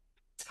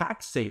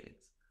tax savings.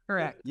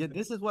 Correct. Yeah,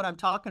 this is what I'm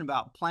talking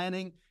about.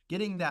 Planning,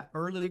 getting that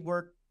early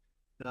work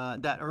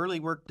done for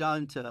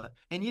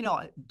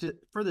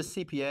the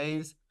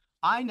CPAs.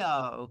 I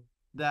know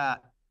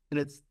that,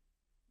 and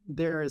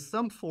there is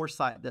some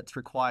foresight that's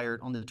required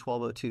on the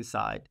 1202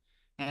 side.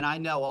 And I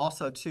know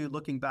also too,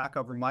 looking back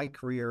over my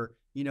career,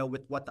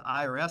 with what the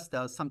IRS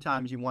does,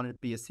 sometimes you want to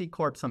be a C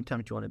corp,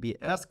 sometimes you want to be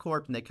an S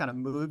corp, and they kind of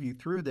move you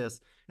through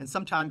this. And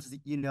sometimes,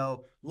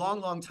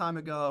 long time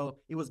ago,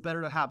 it was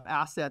better to have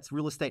assets,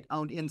 real estate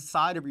owned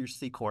inside of your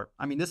C corp.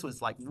 I mean, this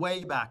was like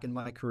way back in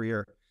my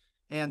career.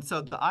 And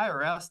so the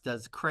IRS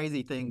does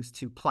crazy things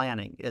to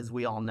planning, as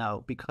we all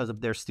know, because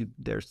of their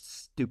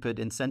stupid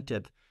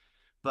incentive.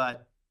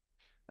 But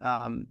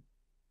that's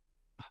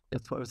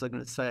what I was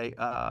going to say.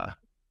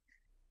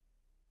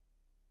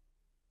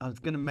 I was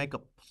going to make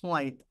a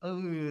point.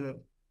 Oh,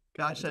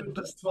 gosh, I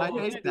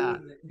hate that.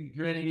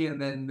 Gritty,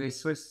 and then they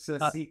switched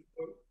to C.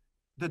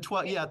 The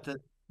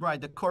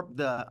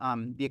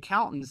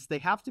accountants, they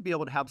have to be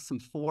able to have some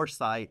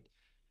foresight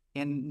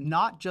and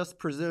not just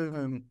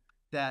presume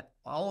that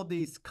all of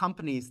these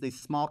companies, these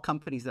small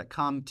companies that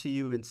come to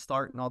you and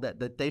start and all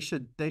that they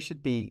should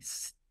be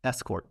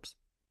S corps,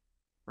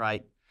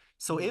 right?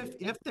 So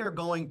if they're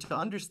going to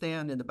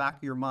understand in the back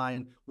of your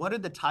mind, what are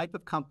the type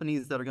of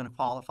companies that are going to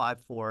qualify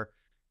for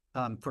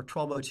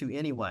 1202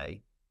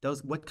 anyway?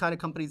 What kind of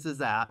companies is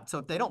that? So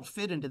if they don't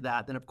fit into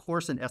that, then of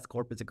course an S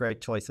corp is a great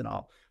choice and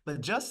all.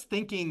 But just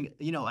thinking,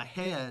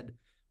 ahead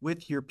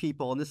with your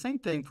people, and the same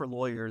thing for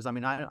lawyers. I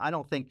mean, I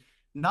don't think,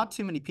 not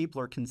too many people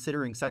are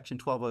considering Section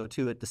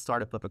 1202 at the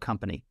startup of a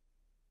company.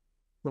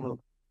 I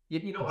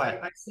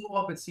so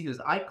often see this.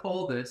 I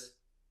call this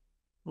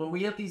when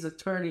we have these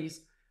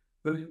attorneys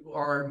who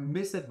are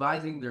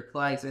misadvising their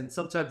clients, and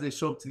sometimes they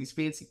show up to these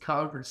fancy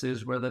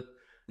conferences where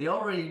they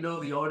already know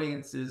the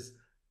audience is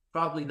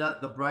probably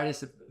not the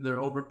brightest if they're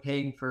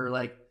overpaying for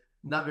like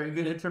not very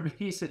good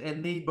information.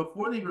 And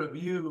before they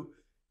review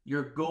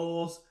your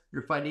goals,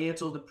 your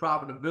financial, the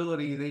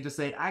profitability, they just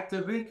say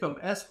active income,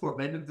 S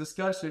corp, end of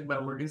discussion. My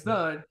work is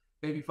done.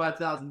 Maybe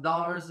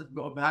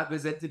 $5,000. Have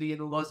this entity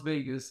in Las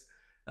Vegas,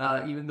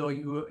 even though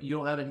you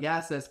don't have any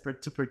assets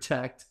to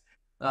protect.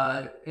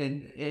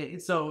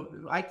 And so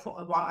I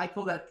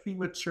call that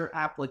premature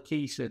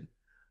application.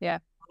 Yeah.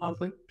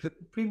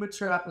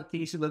 Premature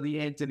application of the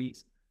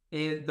entities.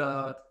 And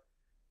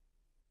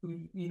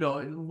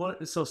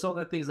so some of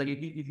the things, like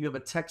if you have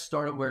a tech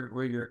startup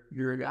where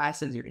your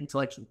assets, your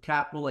intellectual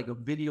capital, like a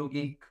video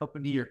game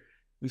company, or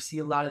we see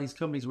a lot of these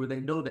companies where they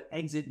know the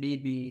exit may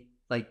be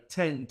like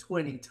 10,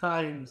 20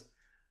 times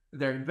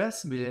their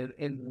investment,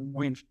 and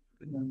we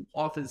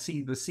often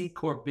see the C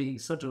corp being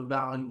such a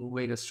valuable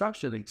way to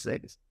structure these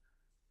things.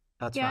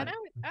 That's right.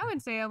 And I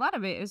would say a lot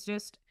of it is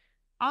just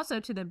also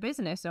to the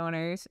business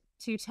owners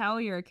to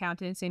tell your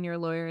accountants and your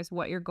lawyers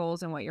what your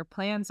goals and what your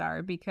plans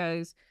are,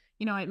 because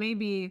it may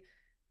be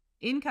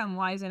income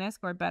wise an S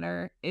corp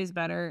is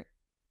better,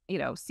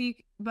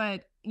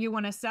 but you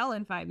want to sell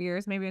in 5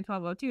 years, maybe in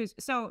 1202s.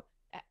 So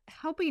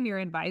helping your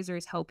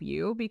advisors help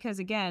you, because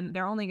again,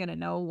 they're only going to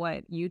know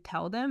what you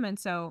tell them. And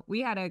so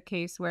we had a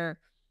case where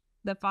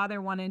the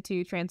father wanted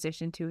to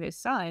transition to his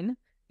son,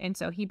 and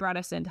so he brought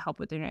us in to help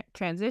with the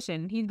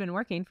transition. He's been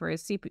working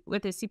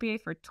with his CPA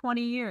for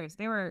 20 years.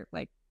 They were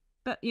like,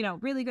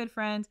 really good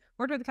friends,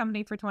 worked with the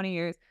company for 20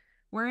 years.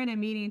 we're in a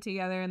meeting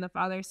together and the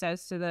father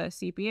says to the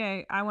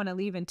CPA, I want to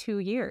leave in 2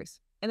 years.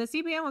 And the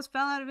CPA almost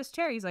fell out of his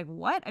chair. He's like,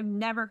 what? I've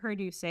never heard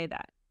you say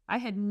that. I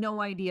had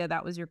no idea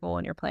that was your goal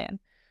and your plan.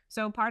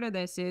 So part of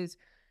this is,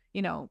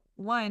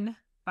 one,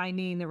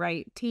 finding the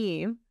right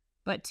team,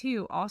 but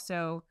two,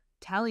 also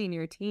telling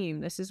your team,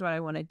 this is what I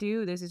want to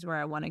do. This is where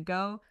I want to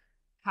go.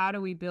 How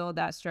do we build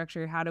that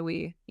structure? How do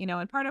we,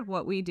 and part of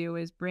what we do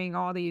is bring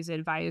all these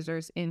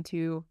advisors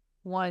into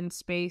one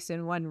space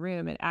in one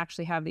room and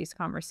actually have these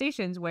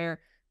conversations where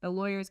the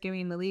lawyer's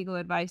giving the legal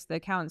advice, the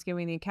accountant's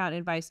giving the accountant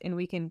advice, and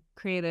we can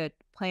create a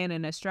plan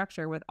and a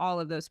structure with all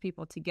of those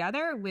people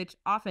together, which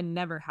often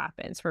never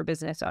happens for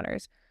business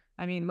owners.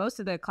 I mean, most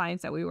of the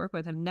clients that we work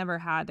with have never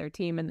had their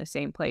team in the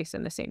same place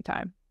in the same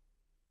time.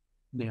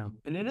 Yeah.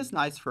 And it is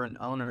nice for an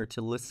owner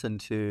to listen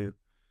to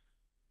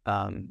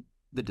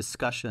the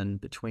discussion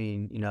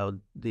between,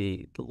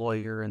 the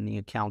lawyer and the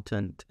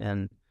accountant,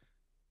 and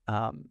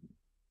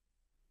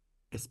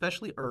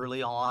especially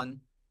early on,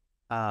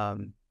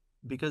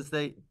 because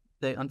they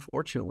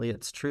unfortunately,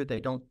 it's true, they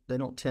don't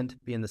tend to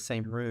be in the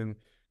same room.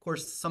 Of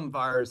course, some of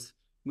ours,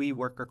 we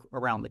work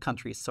around the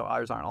country, so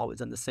ours aren't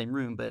always in the same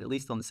room, but at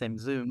least on the same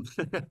Zoom.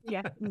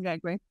 Yeah,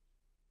 exactly.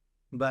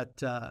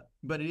 But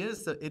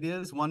it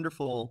is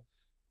wonderful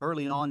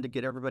early on to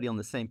get everybody on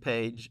the same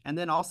page, and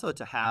then also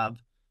to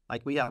have,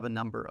 like, we have a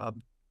number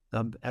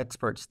of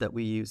experts that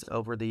we use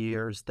over the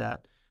years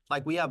that,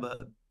 like, we have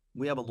a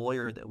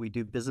lawyer that we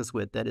do business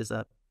with that is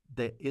a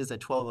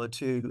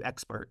 1202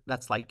 expert.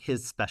 That's like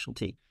his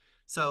specialty.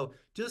 So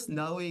just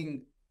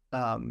knowing,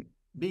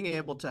 being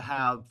able to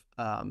have,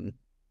 a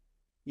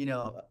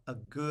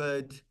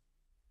good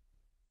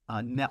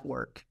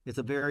network is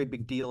a very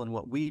big deal in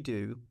what we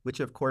do, which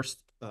of course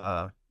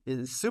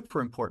is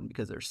super important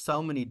because there's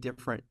so many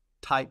different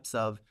types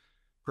of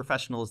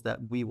professionals that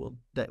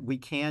we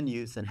can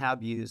use and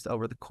have used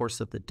over the course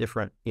of the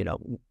different,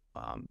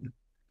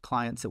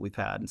 clients that we've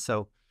had. And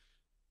so,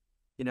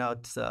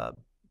 it's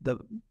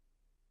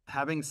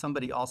having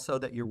somebody also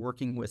that you're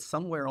working with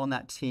somewhere on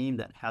that team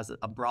that has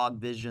a broad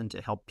vision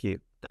to help you.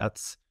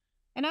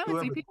 And I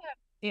would say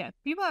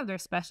people have their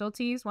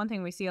specialties. One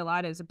thing we see a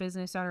lot is a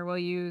business owner will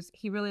use,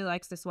 he really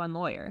likes this one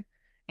lawyer.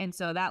 And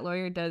so that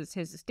lawyer does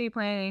his estate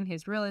planning,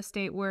 his real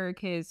estate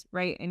work,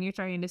 right. And you're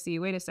trying to see,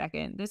 wait a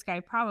second, this guy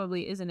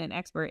probably isn't an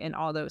expert in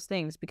all those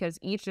things because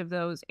each of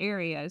those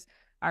areas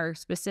are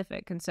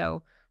specific. And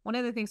so one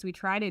of the things we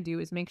try to do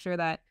is make sure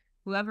that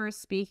whoever is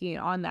speaking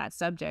on that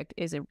subject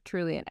is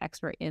truly an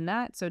expert in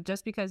that. So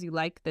just because you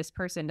like this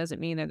person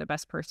doesn't mean they're the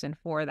best person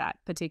for that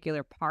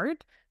particular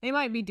part. They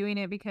might be doing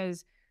it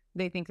because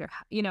they think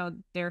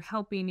they're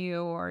helping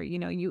you, or,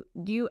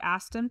 you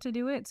asked them to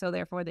do it, so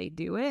therefore they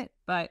do it.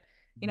 But,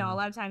 a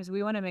lot of times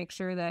we want to make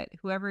sure that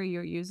whoever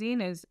you're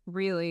using is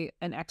really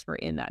an expert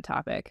in that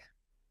topic.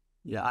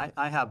 Yeah,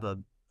 I have a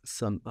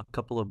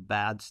couple of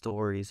bad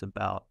stories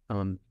about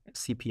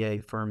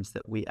CPA firms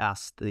that we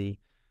asked the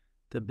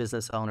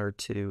business owner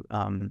to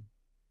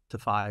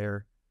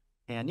fire.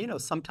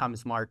 And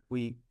sometimes, Mark,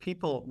 we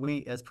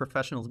as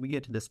professionals, we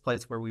get to this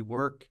place where we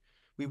work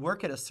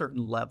at a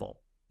certain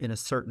level, in a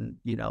certain,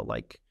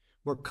 like,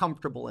 we're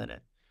comfortable in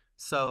it.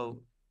 So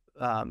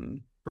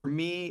for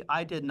me,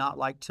 I did not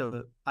like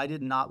to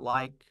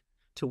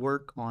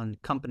work on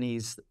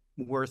companies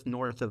worth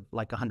north of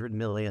like 100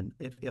 million.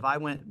 If I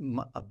went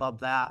above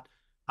that,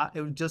 I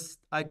just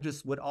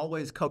would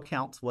always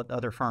co-counsel with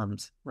other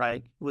firms,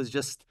 right? It was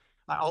just,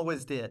 I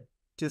always did,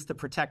 just to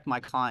protect my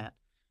client.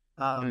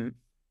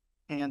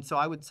 And so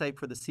I would say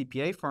for the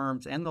CPA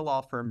firms and the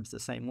law firms the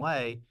same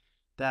way,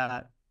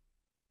 that,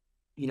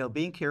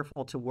 being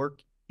careful to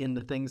work in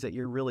the things that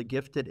you're really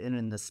gifted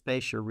in the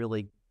space you're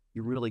really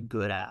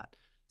good at.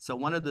 So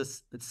one of the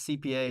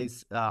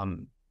CPA's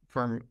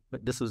firm,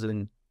 but this was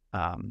in,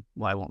 I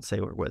won't say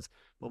where it was,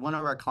 but one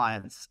of our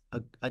clients,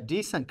 a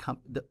decent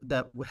company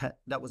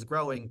that was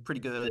growing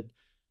pretty good.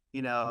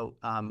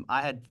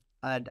 I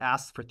had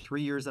asked for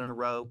 3 years in a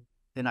row,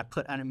 and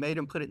I made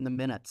him put it in the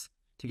minutes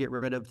to get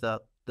rid of the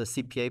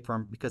CPA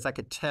firm because I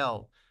could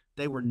tell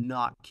they were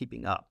not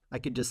keeping up. I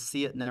could just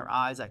see it in their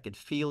eyes. I could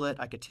feel it.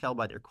 I could tell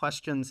by their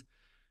questions.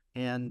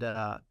 And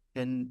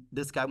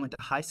this guy went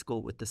to high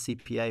school with the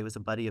CPA. He was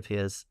a buddy of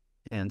his.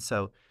 And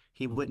so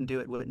he wouldn't do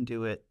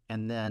it.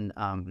 And then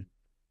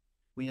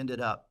we ended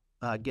up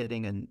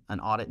getting an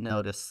audit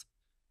notice.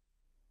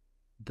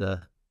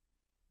 The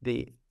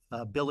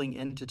billing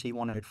entity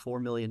wanted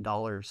 $4 million.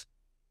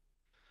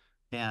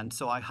 And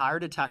so I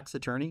hired a tax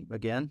attorney.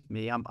 Again,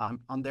 I'm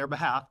on their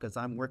behalf because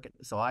I'm working.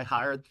 So I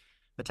hired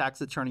a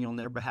tax attorney on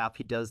their behalf.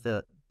 He does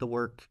the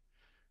work.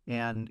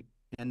 And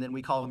then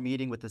we call a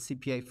meeting with the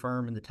CPA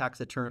firm and the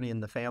tax attorney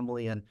and the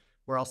family, and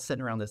we're all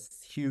sitting around this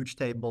huge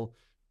table.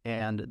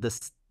 And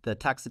the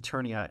tax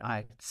attorney,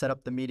 I set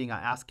up the meeting. I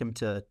asked him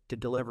to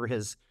deliver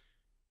his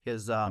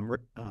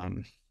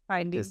Findings.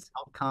 His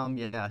outcome,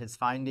 his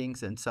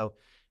findings. And so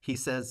he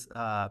says,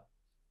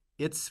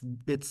 it's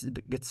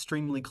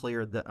extremely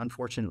clear that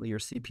unfortunately your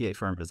CPA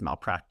firm has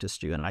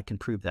malpracticed you, and I can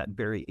prove that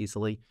very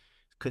easily.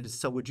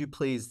 So would you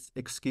please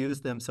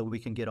excuse them so we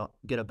can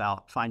get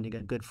about finding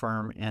a good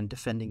firm and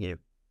defending you?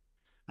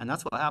 And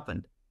that's what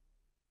happened.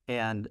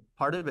 And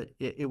part of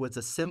it was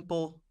a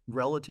simple,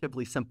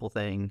 relatively simple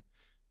thing,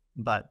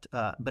 but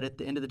at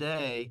the end of the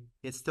day,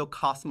 it still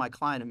cost my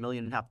client $1.5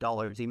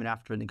 million, even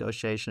after a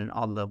negotiation and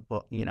all the,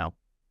 we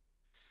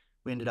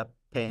ended up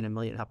paying $1.5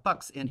 million,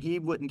 and he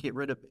wouldn't get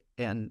rid of it.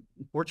 And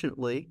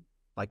fortunately,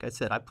 like I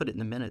said, I put it in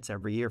the minutes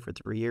every year for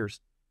 3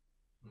 years.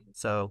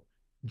 So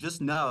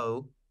just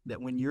know that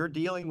when you're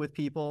dealing with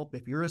people,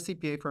 if you're a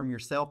CPA firm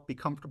yourself, be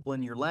comfortable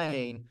in your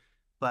lane,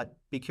 but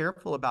be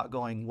careful about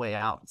going way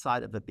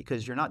outside of it,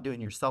 because you're not doing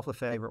yourself a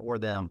favor or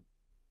them.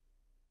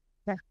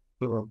 Yeah.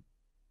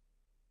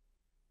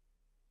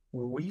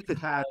 We've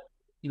had,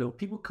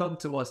 people come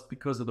to us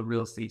because of the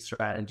real estate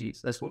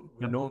strategies. That's what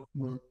we know,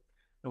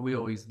 and we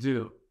always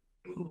do.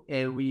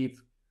 And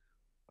we've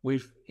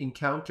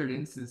encountered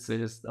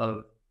instances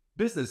of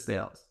business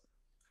sales,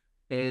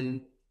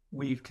 and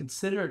we've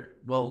considered,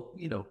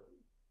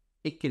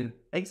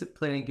 exit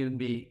planning can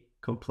be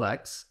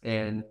complex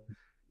and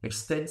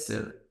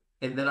extensive.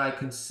 And then I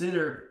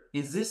consider,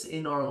 is this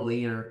in our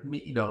lane?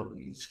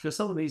 Because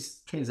some of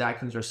these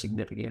transactions are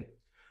significant.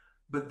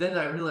 But then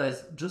I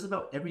realized just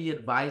about every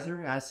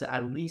advisor has to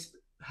at least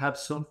have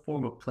some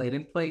form of plan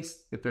in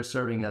place if they're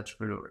serving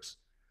entrepreneurs.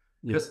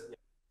 Because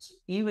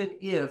even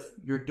if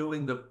you're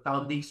doing the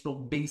foundational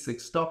basic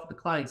stuff for the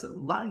clients, a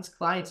lot of these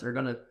clients are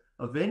going to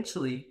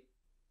eventually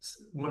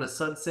want to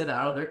sunset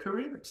out of their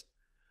careers.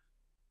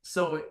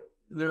 So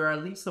there are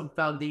at least some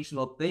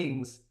foundational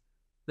things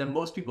that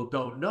most people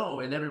don't know,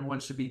 and everyone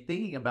should be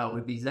thinking about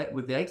with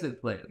the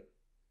exit planning.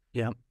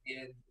 Yeah.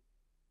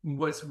 And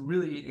what's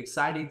really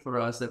exciting for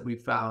us that we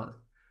found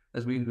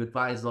as we've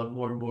advised on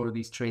more and more of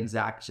these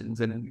transactions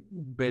and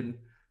been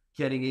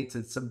getting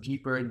into some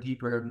deeper and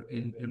deeper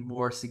and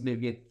more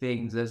significant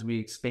things as we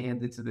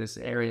expand into this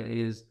area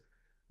is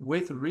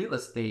with real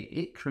estate,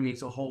 it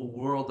creates a whole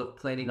world of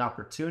planning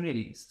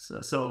opportunities.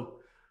 So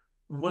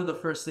one of the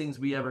first things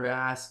we ever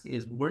ask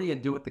is, what are you going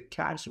to do with the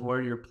cash, and what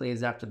are your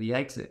plans after the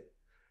exit?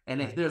 And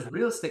if there's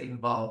real estate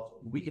involved,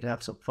 we could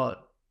have some fun.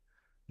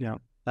 Yeah,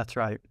 that's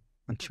right.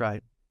 That's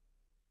right.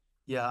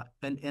 Yeah,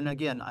 and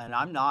again, and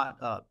I'm not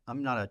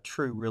a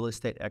true real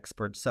estate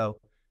expert, so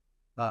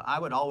I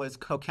would always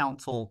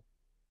co-counsel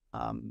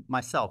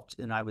myself,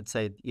 and I would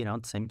say,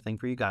 same thing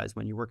for you guys.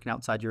 When you're working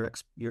outside your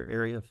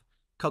area of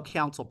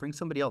co-counsel, bring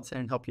somebody else in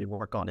and help you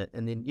work on it,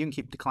 and then you can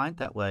keep the client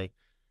that way.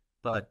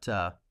 But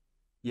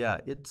yeah,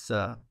 it's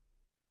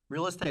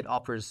real estate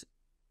offers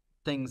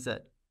things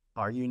that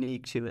are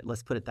unique to it.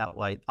 Let's put it that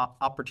way.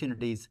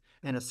 Opportunities,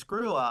 and a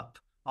screw up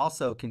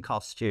also can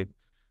cost you.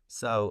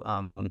 So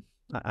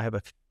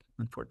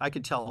I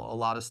could tell a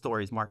lot of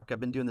stories, Mark. I've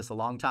been doing this a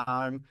long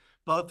time,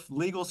 both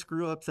legal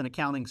screw ups and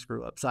accounting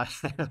screw ups I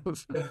have.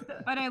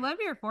 But I love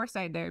your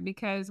foresight there,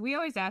 because we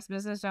always ask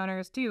business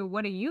owners too,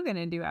 what are you going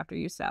to do after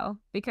you sell?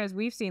 Because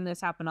we've seen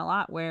this happen a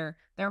lot, where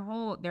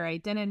their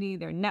identity,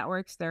 their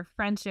networks, their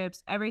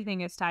friendships,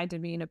 everything is tied to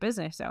being a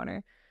business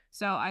owner.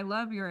 So I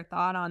love your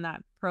thought on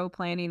that pro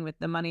planning with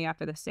the money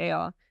after the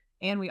sale.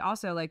 And we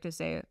also like to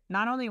say,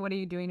 not only what are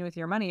you doing with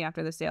your money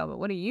after the sale, but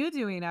what are you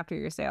doing after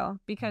your sale?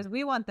 Because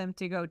we want them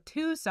to go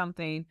to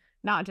something,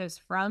 not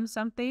just from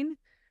something.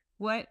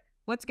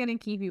 What's going to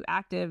keep you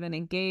active and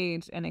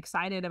engaged and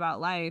excited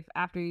about life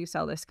after you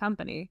sell this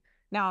company?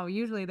 Now,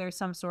 usually there's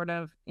some sort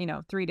of,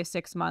 3 to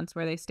 6 months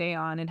where they stay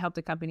on and help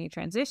the company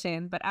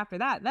transition. But after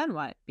that, then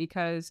what?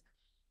 Because,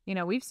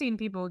 we've seen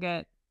people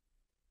get,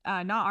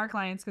 not our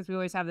clients, because we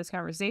always have this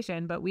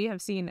conversation, but we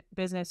have seen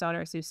business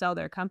owners who sell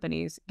their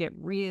companies get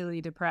really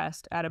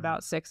depressed at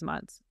about 6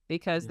 months,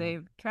 because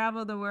they've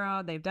traveled the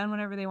world, they've done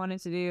whatever they wanted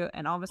to do,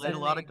 and all of a sudden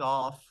played a lot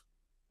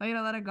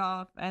of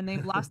golf, and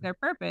they've lost their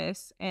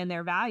purpose and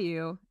their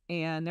value,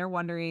 and they're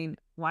wondering,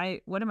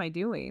 what am I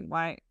doing?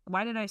 Why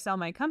did I sell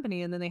my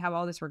company? And then they have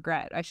all this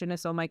regret. I shouldn't have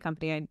sold my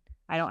company.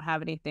 I don't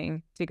have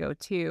anything to go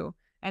to.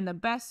 And the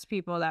best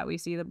people that we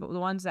see, the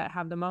ones that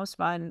have the most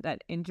fun,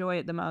 that enjoy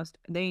it the most,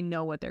 they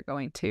know what they're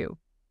going to.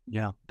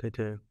 Yeah, they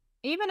do.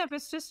 Even if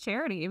it's just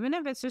charity, even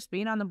if it's just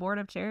being on the board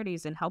of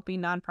charities and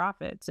helping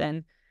nonprofits,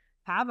 and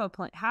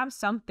have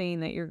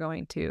something that you're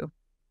going to.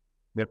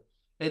 Yep.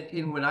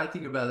 And when I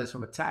think about this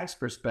from a tax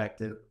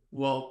perspective,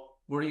 well,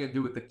 what are you going to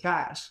do with the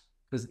cash?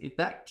 Because if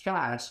that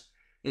cash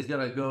is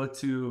going to go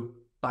to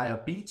buy a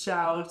beach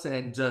house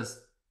and just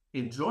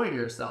enjoy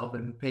yourself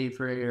and pay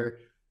for your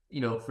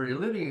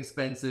living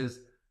expenses,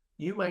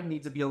 you might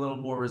need to be a little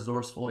more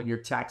resourceful in your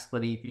tax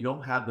planning. If you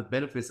don't have the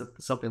benefits of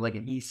something like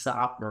an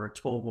ESOP or a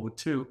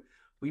 1202,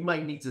 we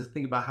might need to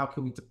think about how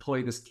can we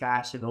deploy this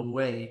cash in a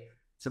way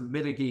to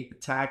mitigate the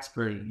tax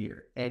burden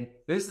here. And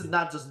this is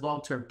not just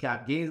long-term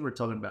cap gains we're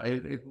talking about.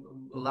 A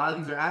lot of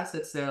these are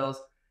asset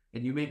sales,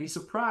 and you may be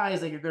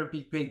surprised that you're going to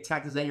be paying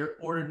taxes at your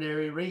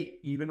ordinary rate.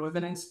 Even with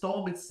an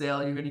installment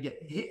sale, you're going to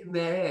get hit in the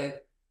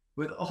head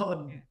with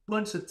a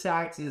bunch of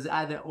taxes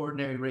at that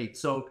ordinary rate.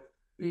 So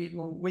if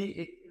you're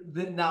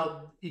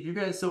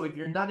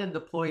not in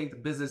deploying the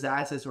business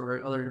assets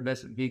or other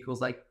investment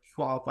vehicles like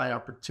qualified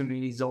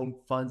opportunity zone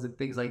funds and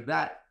things like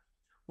that.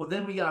 Well,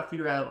 then we got to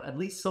figure out at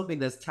least something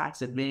that's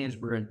tax advantage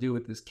we're going to do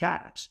with this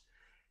cash.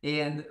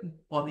 And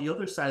on the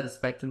other side of the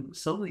spectrum,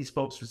 some of these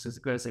folks are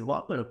just going to say, well,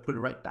 I'm going to put it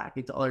right back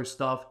into other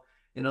stuff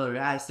and other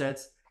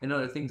assets and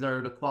other things that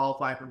are to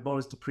qualify for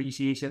bonus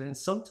depreciation. And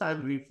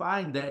sometimes we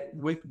find that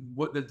with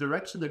what the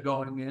direction they're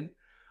going in,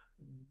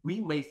 we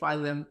may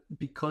find them,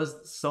 because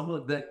some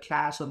of the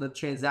cash on the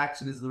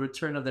transaction is the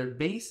return of their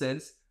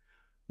basis,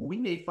 we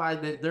may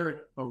find that they're in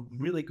a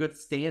really good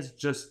stance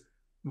just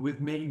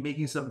with maybe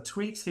making some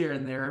tweaks here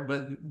and there,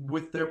 but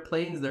with their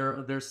plans,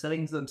 they're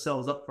setting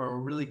themselves up for a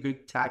really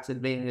good tax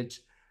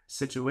advantage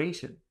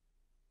situation.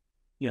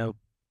 Yeah.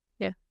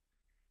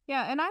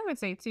 And I would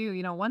say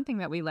too, one thing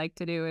that we like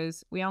to do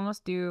is we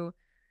almost do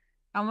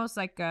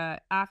like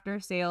a after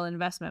sale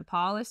investment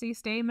policy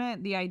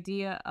statement. The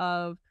idea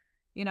of,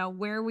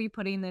 where are we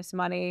putting this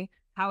money?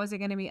 How is it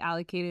going to be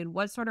allocated?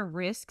 What sort of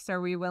risks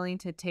are we willing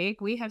to take?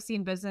 We have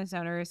seen business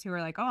owners who are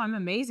like, oh, I'm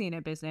amazing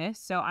at business,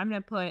 so I'm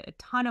going to put a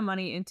ton of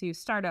money into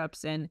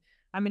startups and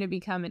I'm going to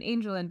become an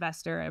angel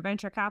investor, a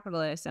venture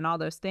capitalist, and all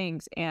those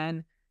things.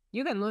 And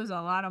you can lose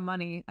a lot of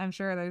money. I'm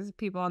sure there's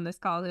people on this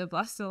call who have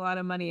lost a lot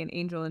of money in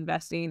angel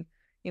investing.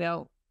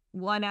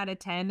 1 out of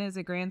 10 is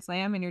a grand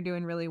slam and you're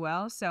doing really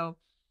well. So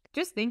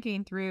just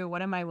thinking through,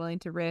 what am I willing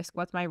to risk?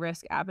 What's my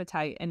risk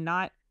appetite? And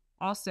not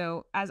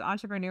also, as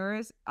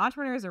entrepreneurs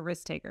are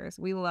risk takers.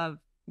 We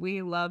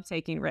love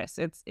taking risks.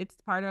 It's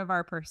part of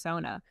our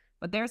persona.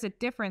 But there's a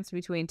difference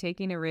between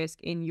taking a risk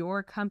in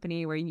your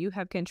company where you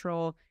have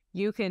control,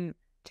 you can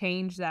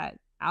change that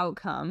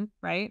outcome,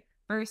 right?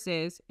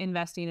 Versus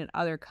investing in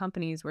other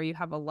companies where you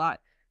have a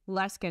lot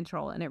less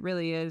control and it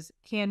really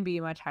can be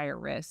much higher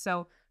risk.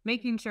 So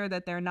making sure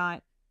that they're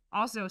not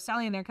also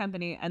selling their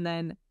company and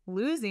then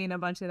losing a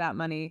bunch of that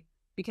money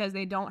because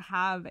they don't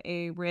have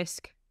a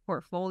risk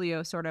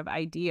portfolio sort of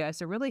idea.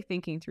 So really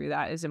thinking through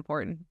that is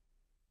important.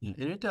 Yeah,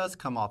 and it does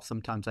come off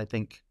sometimes. I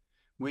think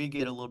we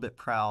get a little bit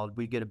proud.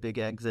 We get a big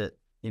exit,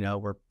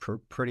 we're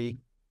pretty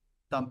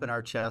thumping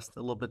our chest a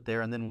little bit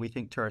there. And then we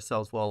think to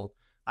ourselves, well,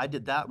 I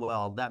did that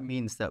well. That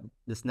means that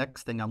this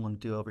next thing I'm going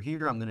to do over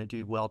here, I'm going to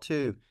do well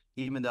too,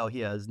 even though he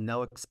has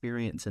no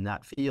experience in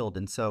that field.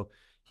 And so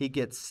he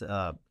gets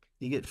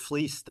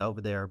fleeced over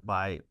there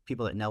by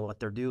people that know what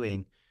they're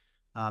doing.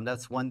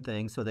 That's one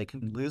thing. So they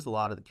can lose a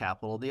lot of the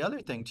capital. The other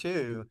thing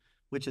too,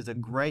 which is a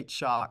great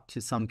shock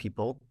to some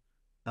people,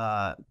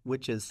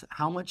 which is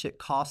how much it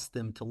costs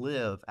them to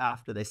live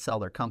after they sell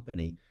their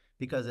company.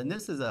 And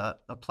this is a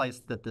place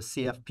that the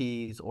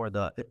CFPs or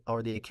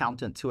the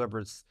accountants,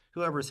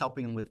 whoever's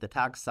helping them with the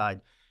tax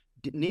side,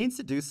 needs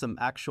to do some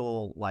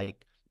actual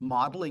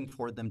modeling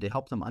for them to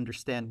help them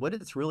understand what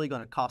it's really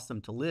going to cost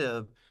them to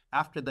live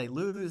after they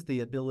lose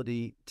the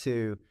ability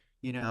to,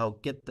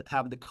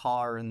 have the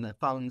car and the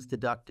phones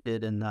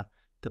deducted and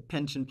the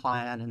pension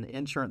plan and the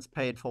insurance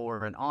paid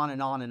for and on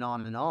and on and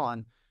on and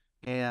on.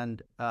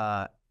 And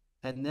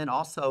then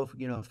also,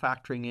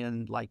 factoring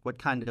in what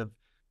kind of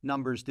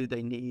numbers do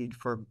they need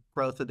for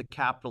growth of the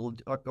capital,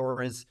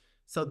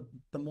 so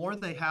the more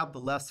they have, the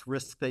less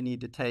risk they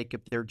need to take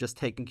if they're just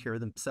taking care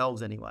of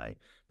themselves anyway.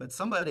 But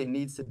somebody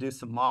needs to do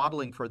some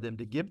modeling for them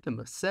to give them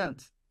a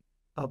sense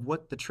of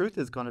what the truth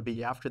is going to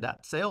be after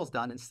that sale's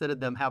done, instead of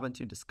them having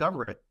to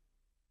discover it.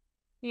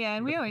 Yeah,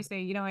 and we always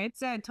say,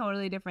 it's a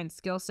totally different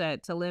skill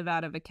set to live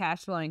out of a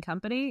cash flowing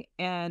company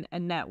and a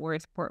net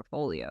worth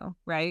portfolio,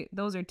 right?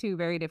 Those are two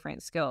very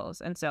different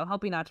skills. And so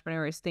helping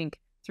entrepreneurs think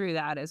through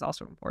that is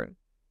also important.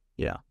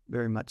 Yeah,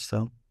 very much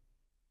so.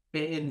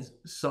 And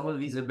some of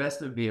these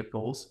investment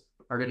vehicles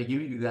are going to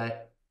give you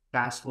that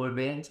cash flow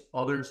advantage.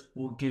 Others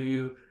will give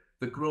you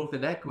the growth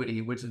in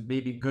equity, which is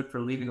maybe good for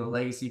leaving a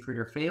legacy for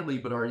your family,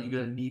 but are you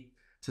going to need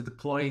to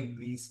deploy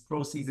these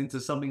proceeds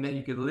into something that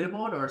you can live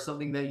on, or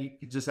something that you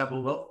could just have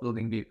a wealth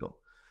building vehicle?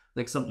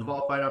 Like some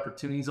qualified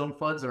opportunity zone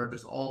funds are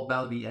just all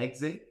about the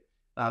exit.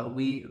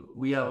 We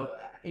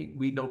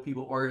know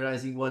people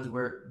organizing ones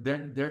where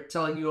they're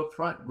telling you up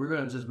front, we're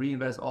going to just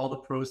reinvest all the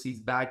proceeds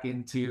back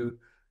into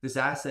this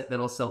asset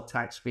that'll sell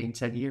tax free in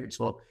 10 years.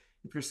 Well,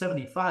 if you're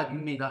 75, you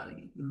may not,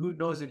 who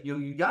knows if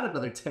you got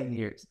another 10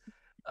 years.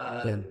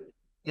 And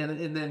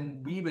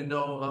then we even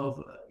know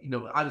of,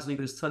 obviously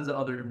there's tons of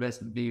other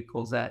investment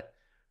vehicles that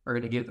are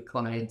going to give the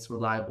clients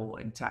reliable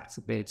and tax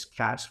advantaged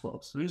cash flow.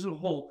 So there's a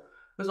whole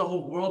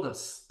world of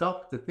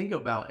stuff to think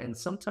about. And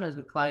sometimes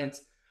the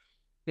clients,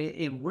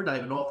 and we're not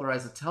even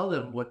authorized to tell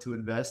them what to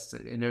invest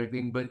and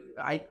everything, but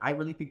I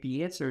really think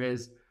the answer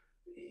is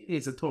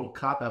it's a total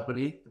cop out, but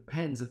it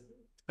depends. It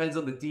depends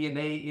on the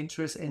DNA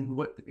interest and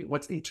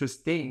what's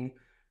interesting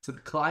to the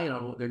client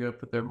on what they're going to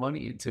put their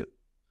money into.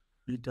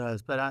 It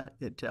does. But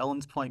to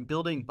Ellen's point,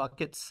 building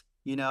buckets,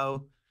 in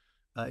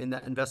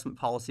that investment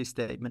policy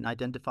statement,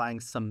 identifying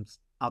some,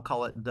 I'll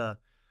call it the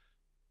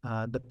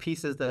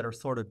pieces that are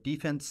sort of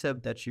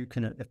defensive that you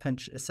can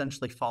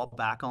essentially fall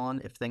back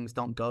on if things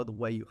don't go the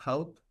way you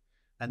hope.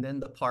 And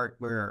then the part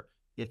where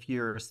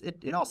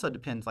it also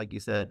depends, like you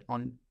said,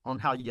 on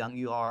how young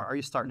you are. Are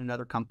you starting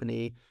another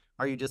company?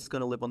 Are you just going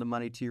to live on the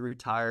money till you're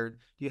retired?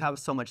 Do you have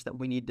so much that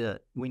we need,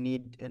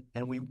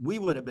 and we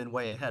would have been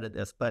way ahead of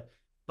this, but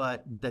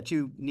that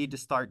you need to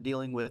start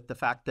dealing with the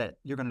fact that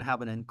you're going to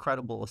have an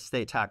incredible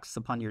estate tax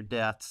upon your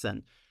deaths.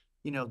 And,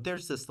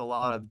 there's just a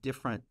lot of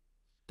different,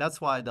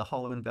 that's why the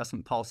whole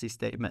investment policy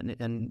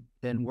statement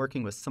and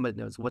working with somebody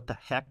that knows what the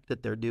heck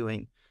that they're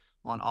doing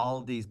on all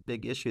of these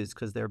big issues,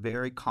 because they're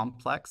very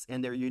complex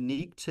and they're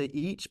unique to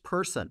each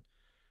person.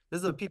 This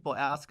is what people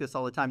ask us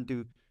all the time,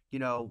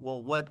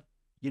 well, what,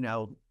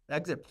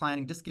 exit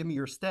planning, just give me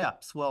your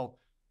steps. Well,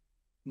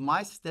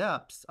 my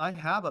steps, I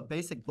have a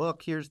basic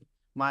book. Here's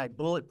my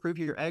Bulletproof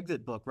Your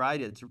Exit book,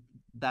 right?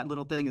 That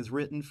little thing is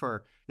written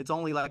it's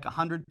only like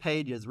 100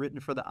 pages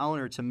written for the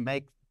owner to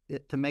make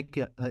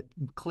it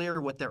clear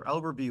what their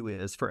overview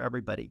is for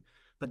everybody.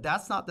 But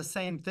that's not the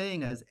same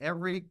thing as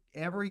every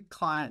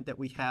client that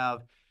we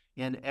have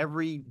and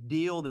every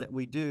deal that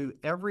we do.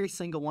 Every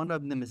single one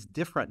of them is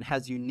different and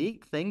has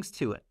unique things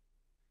to it.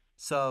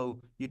 So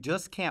you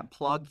just can't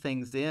plug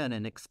things in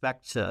and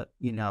expect to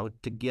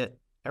get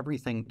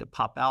everything to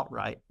pop out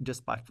right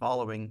just by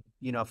following,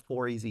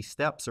 4 easy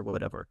steps or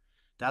whatever.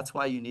 That's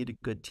why you need a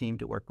good team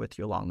to work with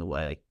you along the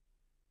way.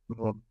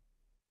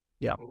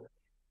 Yeah.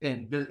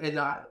 And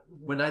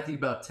when I think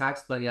about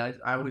tax planning,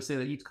 I always say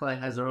that each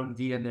client has their own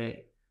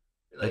DNA,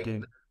 like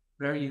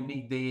very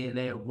unique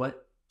DNA of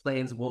what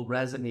plans will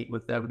resonate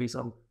with them. Be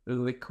some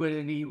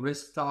liquidity,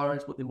 risk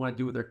tolerance, what they want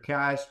to do with their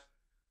cash,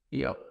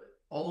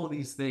 all of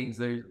these things.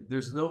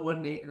 There's no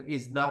one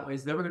is never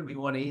going to be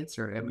one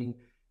answer. I mean,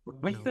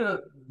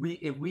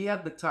 if we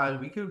had the time,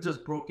 we could have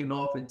just broken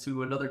off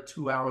into another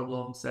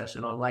 2-hour-long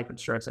session on life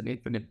insurance and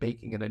infinite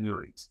baking and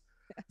annuities.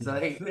 So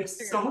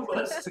there's so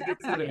much to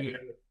consider here.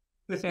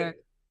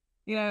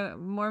 Sure.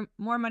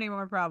 More money,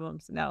 more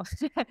problems. No,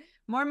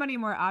 more money,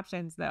 more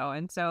options though.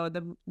 And so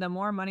the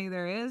more money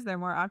there is, the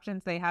more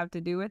options they have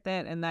to do with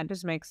it. And that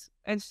just makes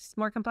it's just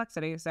more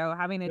complexity. So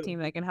having a team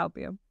that can help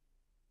you.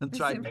 That's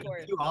right.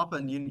 Too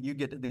often you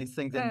get to these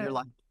things and you're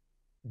like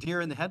deer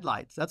in the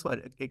headlights. That's what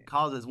it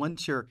causes.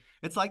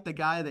 It's like the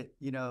guy that,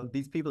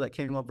 these people that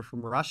came over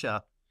from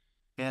Russia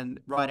and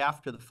right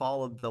after the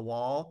fall of the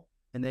wall,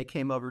 and they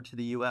came over to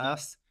the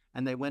US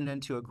and they went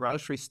into a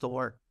grocery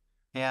store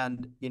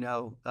and,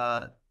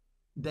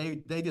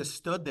 they just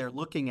stood there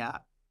looking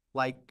at,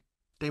 like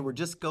they were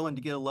just going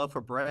to get a loaf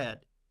of bread,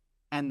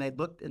 and they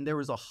looked and there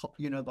was the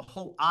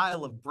whole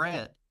aisle of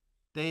bread.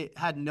 They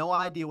had no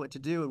idea what to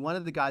do. And one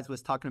of the guys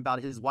was talking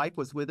about his wife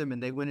was with him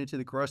and they went into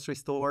the grocery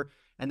store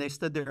and they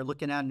stood there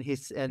looking at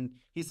it. And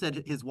he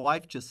said his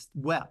wife just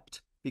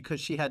wept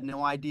because she had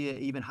no idea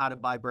even how to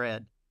buy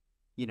bread.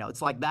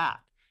 It's like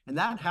that. And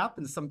that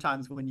happens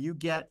sometimes when you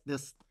get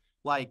this,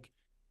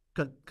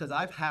 because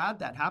I've had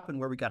that happen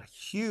where we got a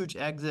huge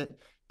exit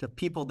to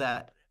people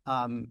that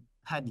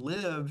had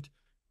lived,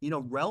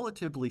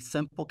 relatively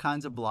simple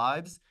kinds of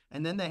lives.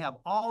 And then they have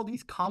all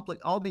these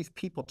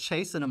people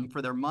chasing them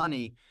for their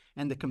money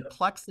and the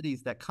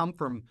complexities that come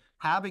from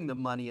having the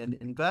money and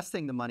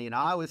investing the money. And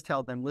I always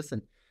tell them,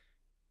 listen,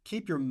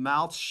 keep your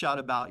mouth shut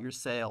about your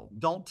sale.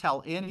 Don't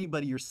tell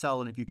anybody you're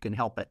selling if you can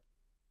help it.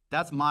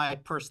 That's my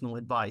personal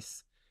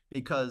advice,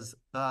 because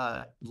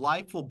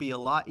life will be a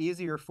lot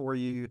easier for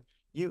you.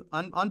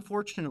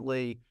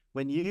 Unfortunately,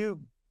 when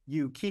you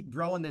keep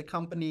growing the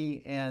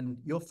company and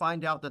you'll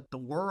find out that the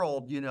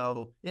world,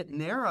 it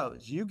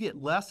narrows. You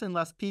get less and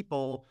less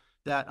people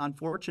that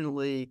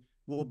unfortunately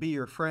will be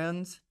your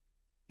friends.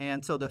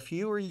 And so the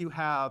fewer you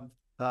have,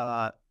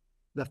 the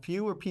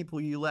fewer people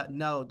you let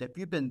know that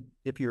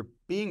if you're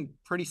being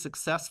pretty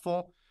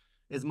successful,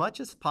 as much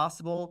as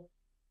possible,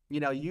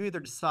 you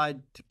either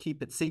decide to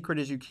keep it secret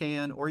as you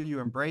can or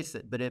you embrace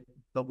it.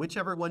 But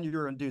whichever one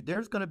you're going to do,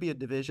 there's going to be a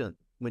division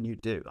when you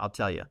do, I'll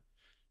tell you,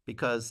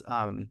 because,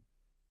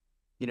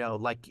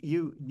 like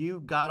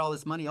you got all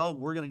this money. Oh,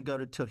 we're going to go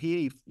to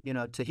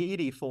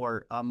Tahiti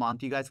for a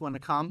month. You guys want to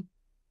come?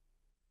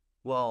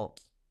 Well,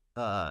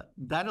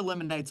 that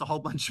eliminates a whole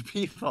bunch of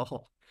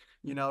people,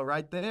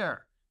 right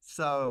there.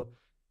 So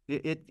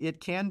it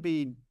can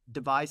be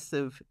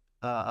divisive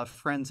of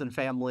friends and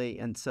family.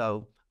 And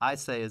so I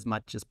say as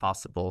much as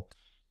possible,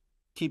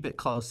 keep it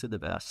close to the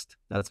vest.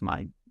 That's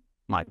my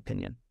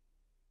opinion.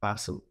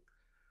 Awesome.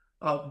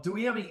 Do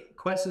we have any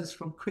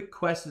quick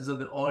questions of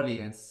the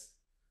audience?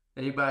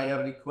 Anybody have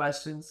any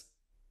questions?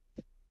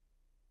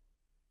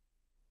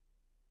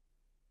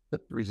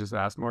 We just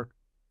asked, Mark?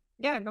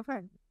 Yeah, go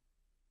for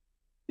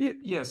it.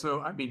 Yeah.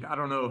 So, I mean, I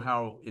don't know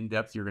how in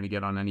depth you're going to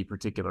get on any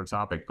particular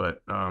topic,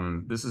 but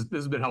this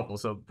has been helpful.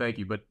 So thank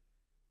you. But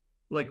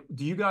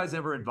do you guys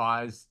ever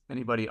advise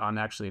anybody on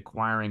actually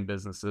acquiring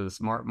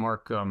businesses?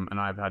 Mark and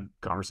I have had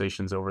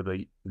conversations over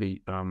the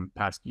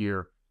past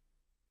year.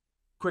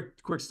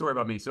 Quick story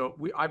about me. So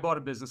I bought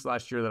a business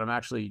last year that I'm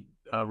actually,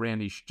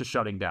 Randy, just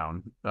shutting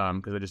down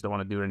because I just don't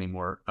want to do it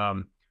anymore.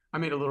 I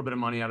made a little bit of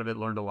money out of it,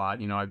 learned a lot.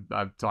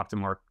 I've talked to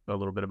Mark a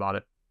little bit about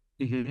it.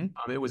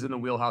 Mm-hmm. It was in the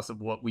wheelhouse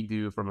of what we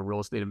do from a real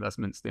estate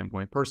investment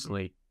standpoint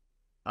personally.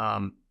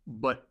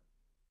 But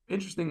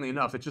interestingly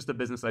enough, it's just a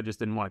business I just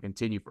didn't want to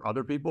continue for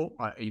other people.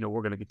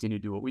 We're going to continue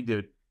to do what we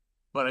did.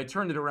 but I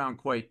turned it around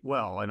quite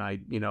well, and I,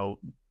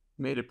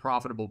 made it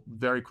profitable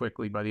very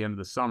quickly by the end of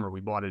the summer. We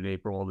bought it in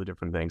April, all the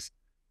different things.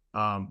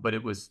 But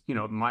it was,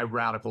 my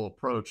radical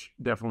approach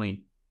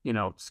definitely,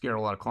 scared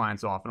a lot of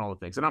clients off and all the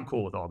things. And I'm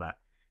cool with all that.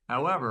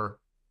 However,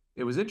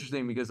 it was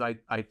interesting because I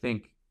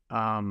think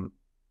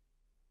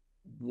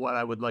what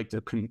I would like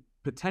to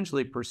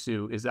potentially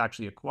pursue is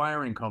actually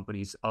acquiring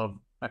companies of,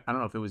 I don't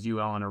know if it was you,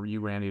 Ellen, or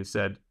you, Randy, who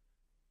said,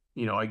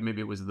 like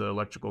maybe it was the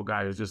electrical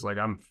guy who's just like,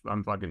 I'm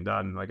fucking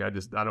done. Like, I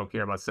don't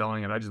care about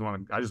selling it. I just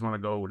want to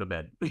go to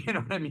bed. You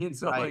know what I mean?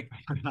 So Right.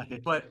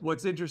 like, but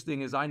what's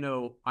interesting is I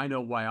know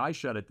why I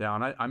shut it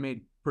down. I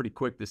made pretty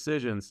quick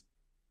decisions,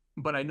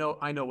 but I know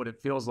what it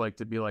feels like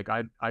to be like,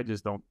 I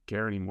just don't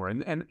care anymore.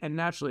 And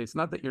naturally, it's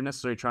not that you're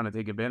necessarily trying to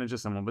take advantage of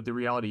someone, but the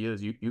reality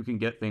is you can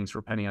get things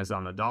for pennies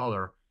on the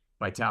dollar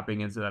by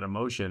tapping into that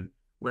emotion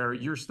where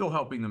you're still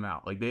helping them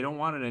out. Like, they don't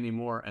want it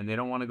anymore, and they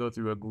don't want to go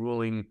through a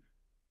grueling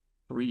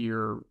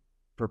 3-year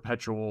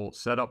perpetual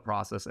setup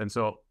process. And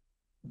so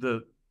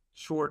the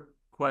short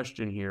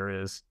question here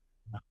is,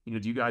 do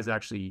you guys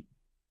actually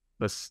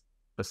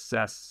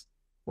assess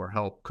or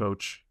help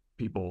coach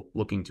people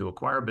looking to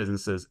acquire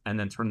businesses and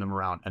then turn them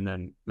around and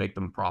then make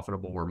them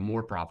profitable or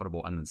more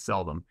profitable and then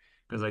sell them?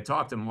 Because I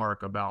talked to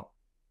Mark about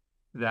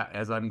that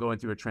as I'm going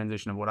through a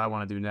transition of what I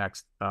want to do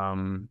next,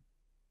 in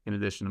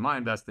addition to my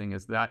investing,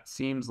 is that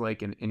seems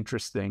like an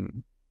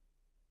interesting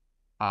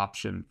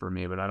option for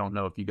me, but I don't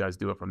know if you guys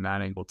do it from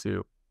that angle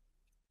too.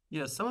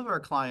 Yeah, some of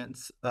our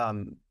clients,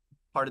 part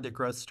of their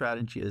growth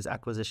strategy is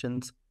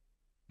acquisitions,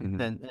 and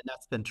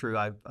that's been true.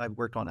 I've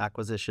worked on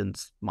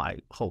acquisitions my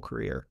whole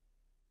career.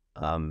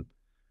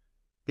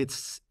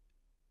 It's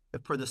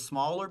for the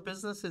smaller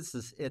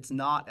businesses, it's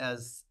not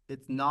as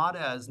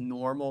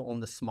normal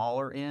on the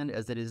smaller end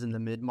as it is in the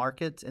mid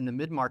markets. In the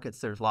mid markets,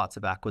 there's lots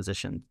of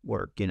acquisition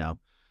work, and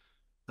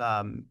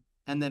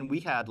then we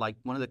had, like,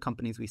 one of the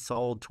companies we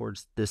sold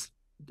towards this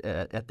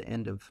at the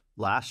end of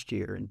last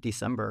year in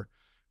December,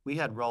 we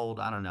had rolled,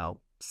 I don't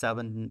know,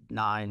 7,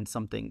 9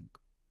 something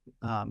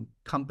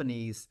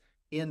companies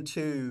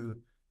into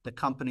the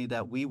company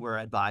that we were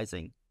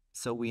advising.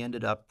 So we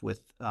ended up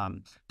with,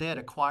 they had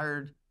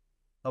acquired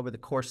over the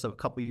course of a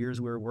couple of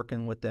years we were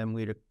working with them.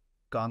 We'd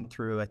gone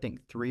through, I think,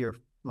 3 or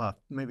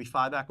maybe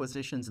 5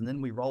 acquisitions, and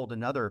then we rolled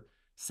another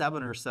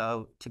 7 or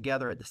so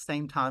together at the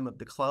same time of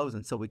the close.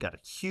 And so we got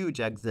a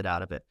huge exit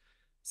out of it.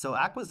 So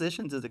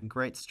acquisitions is a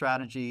great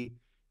strategy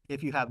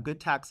if you have good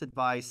tax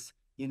advice,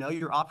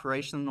 your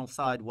operational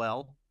side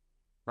well,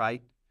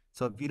 right?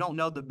 So if you don't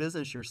know the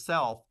business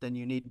yourself, then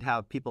you need to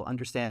have people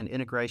understand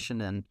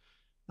integration. And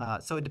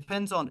so it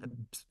depends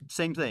on,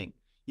 same thing.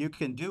 You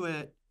can do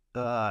it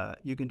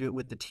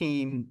with the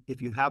team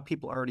if you have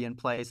people already in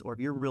place, or if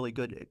you're really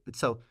good.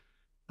 So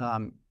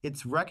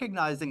it's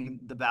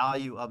recognizing the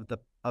value of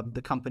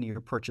the company you're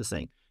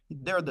purchasing.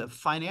 They're the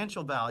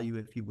financial value,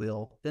 if you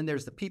will. Then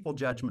there's the people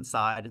judgment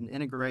side and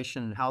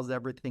integration and how's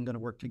everything going to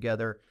work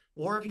together.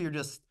 Or if you're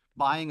just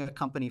buying a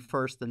company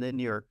first and then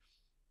or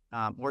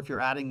if you're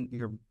adding,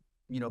 you're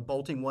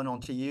bolting one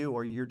onto you,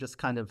 or you're just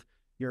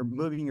you're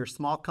moving your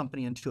small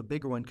company into a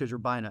bigger one because you're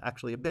buying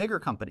actually a bigger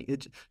company.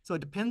 So it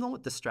depends on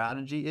what the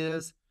strategy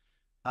is.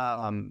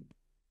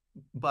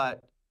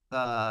 But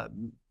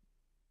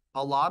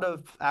a lot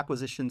of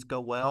acquisitions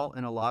go well,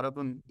 and a lot of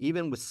them,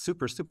 even with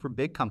super, super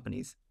big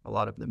companies, a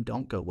lot of them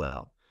don't go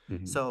well.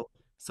 So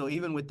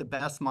even with the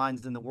best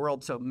minds in the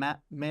world, so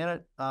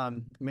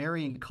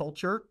marrying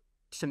culture,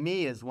 to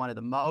me, is one of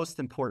the most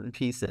important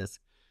pieces,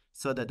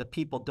 so that the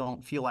people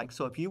don't feel like,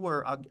 so if you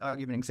were, I'll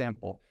give you an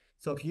example.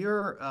 So if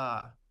you're,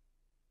 I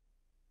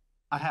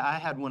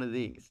had one of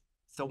these.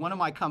 So one of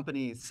my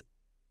companies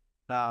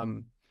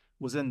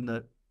was in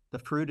the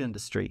fruit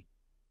industry.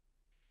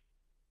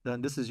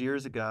 Then this is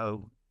years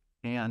ago,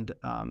 and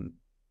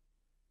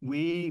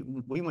we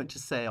went to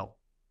sale,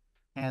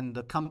 and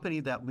the company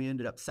that we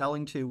ended up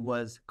selling to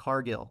was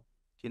Cargill.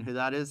 Do you know who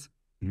that is?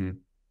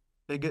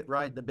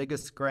 The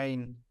biggest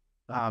grain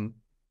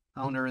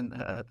owner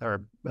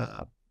or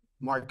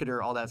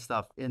marketer, all that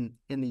stuff in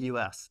the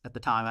U.S. at the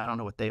time. I don't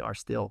know what they are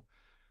still.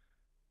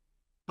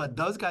 But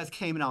those guys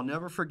came, and I'll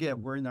never forget,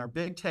 we're in our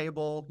big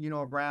table,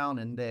 around,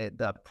 and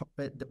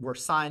we're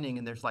signing,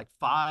 and there's like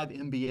 5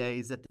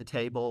 MBAs at the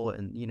table,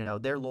 and,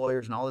 they're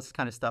lawyers and all this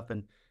kind of stuff,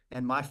 and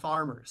my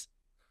farmers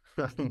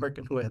I'm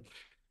working with.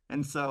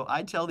 And so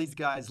I tell these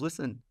guys,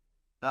 listen,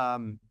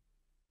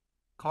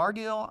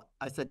 Cargill,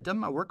 I said, done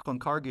my work on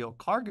Cargill.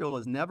 Cargill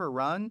has never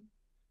run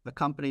a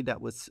company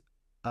that was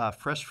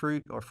fresh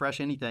fruit or fresh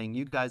anything.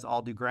 You guys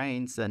all do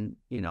grains and,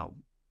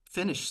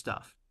 finished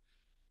stuff.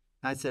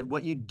 I said,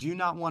 what you do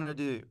not want to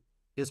do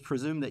is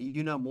presume that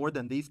you know more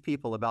than these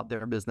people about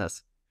their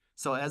business.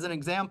 So as an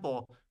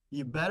example,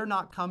 you better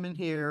not come in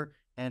here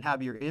and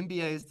have your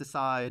MBAs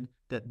decide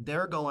that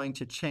they're going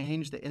to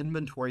change the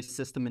inventory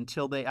system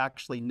until they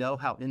actually know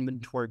how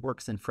inventory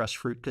works in fresh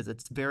fruit, because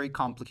it's very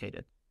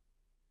complicated.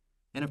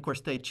 And of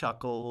course, they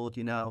chuckled,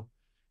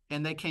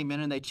 and they came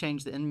in and they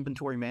changed the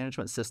inventory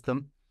management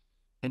system.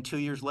 And 2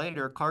 years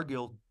later,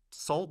 Cargill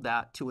sold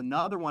that to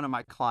another one of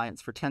my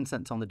clients for 10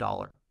 cents on the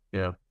dollar.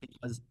 Yeah.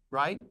 Because,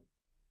 right?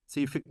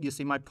 So you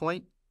see my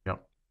point? Yeah.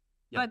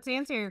 Yep. But to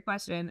answer your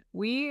question,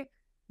 we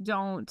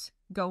don't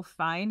go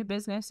find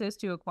businesses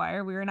to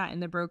acquire. We are not in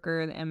the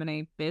broker, the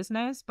M&A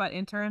business, but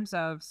in terms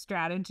of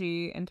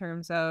strategy, in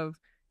terms of,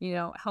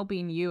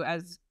 helping you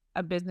as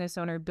a business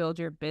owner build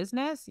your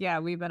business. Yeah,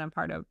 we've been a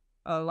part of,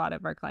 a lot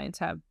of our clients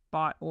have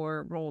bought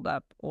or rolled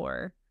up,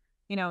 or,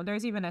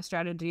 there's even a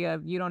strategy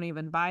of you don't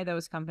even buy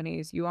those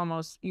companies.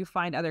 You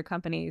find other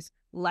companies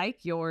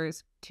like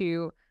yours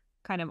to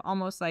kind of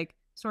almost like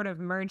sort of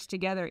merge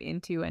together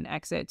into an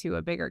exit to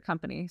a bigger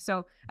company.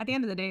 So at the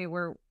end of the day,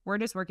 we're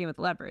just working with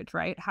leverage,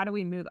 right? How do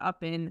we move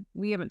up in,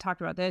 we haven't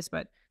talked about this,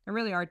 but there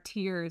really are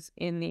tiers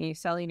in the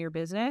selling your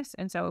business.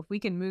 And so if we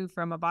can move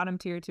from a bottom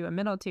tier to a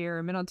middle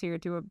tier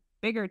to a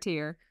bigger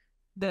tier,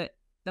 the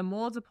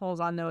multiples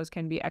on those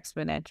can be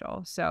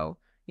exponential. So,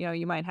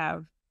 you might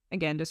have,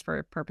 again, just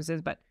for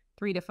purposes, but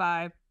 3 to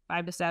 5,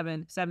 5 to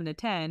 7, 7 to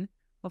 10.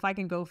 Well, if I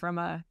can go from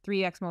a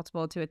 3x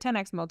multiple to a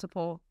 10x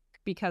multiple,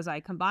 because I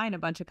combine a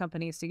bunch of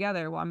companies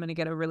together, well, I'm going to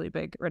get a really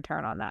big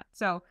return on that.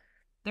 So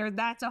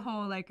that's a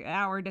whole like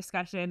hour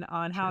discussion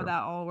on how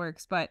that all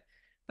works. But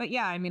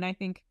yeah, I mean, I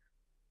think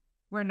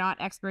we're not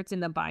experts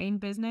in the buying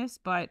business,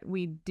 but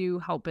we do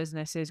help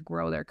businesses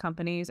grow their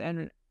companies,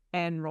 and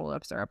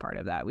roll-ups are a part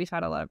of that. We've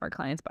had a lot of our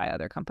clients buy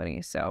other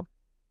companies. So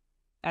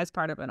as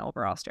part of an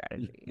overall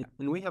strategy. Yeah.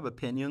 And we have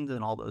opinions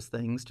and all those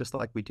things, just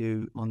like we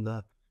do on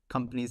the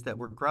companies that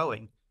we're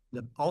growing.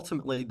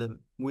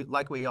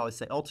 Like we always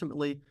say,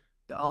 ultimately,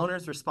 the owner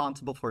is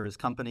responsible for his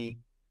company.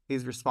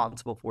 He's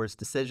responsible for his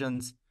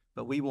decisions,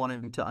 but we want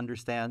him to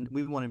understand.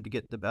 We want him to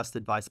get the best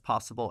advice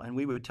possible. And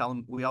we would tell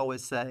him, we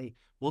always say,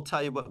 we'll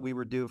tell you what we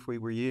would do if we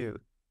were you.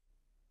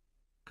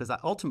 Because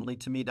ultimately,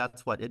 to me,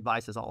 that's what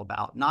advice is all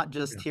about. Not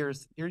just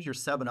here's your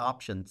 7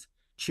 options,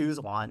 choose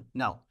one.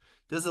 No,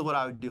 this is what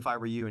I would do if I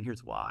were you, and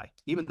here's why.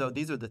 Even though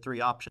these are the 3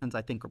 options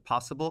I think are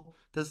possible,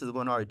 this is the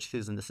one I would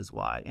choose, and this is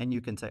why. And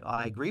you can say,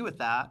 I agree with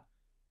that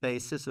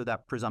basis or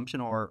that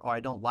presumption, or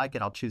I don't like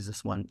it, I'll choose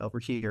this one over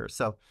here.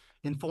 So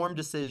informed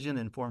decision,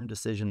 informed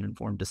decision,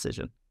 informed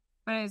decision.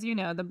 But as you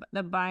know,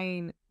 the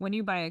buying, when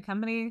you buy a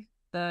company,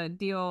 the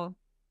deal,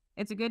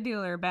 it's a good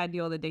deal or a bad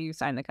deal the day you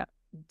sign the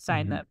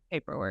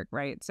paperwork,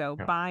 right? So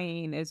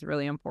buying is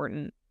really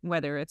important,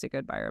 whether it's a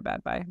good buy or a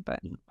bad buy. But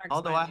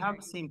although I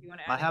have seen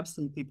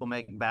people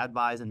make bad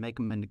buys and make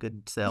them into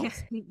good sales.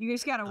 You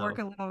just got to work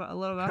a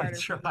little bit harder.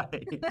 That's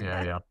right.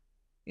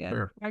 Yeah.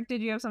 Sure. Mark,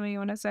 did you have something you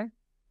want to say?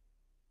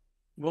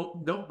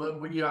 Well, no,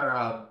 but we are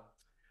out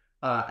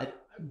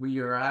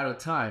of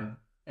time,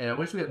 and I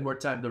wish we had more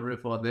time to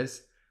riff on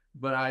this.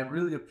 But I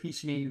really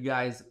appreciate you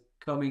guys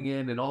coming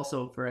in, and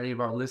also for any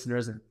of our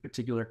listeners and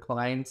particular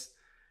clients,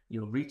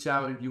 reach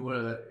out if you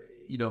want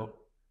to,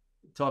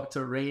 talk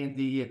to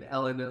Randy and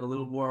Ellen a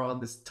little more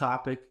on this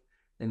topic,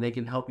 and they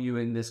can help you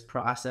in this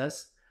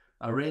process.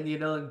 Randy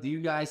and Ellen, do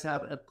you guys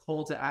have a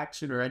call to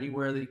action or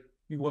anywhere that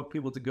you want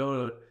people to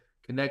go to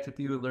connect with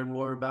you and learn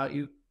more about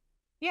you?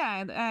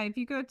 Yeah, if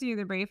you go to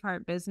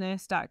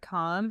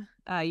thebraveheartbusiness.com,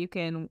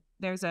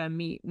 there's a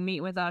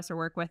meet with us or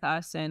work with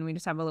us, and we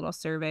just have a little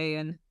survey.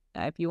 And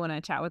if you want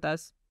to chat with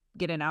us,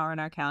 get an hour on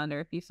our calendar.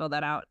 If you fill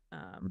that out,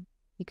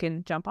 you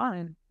can jump on,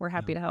 and we're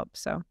happy to help.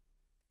 So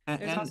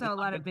there's also a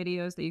lot of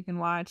videos that you can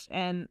watch,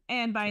 and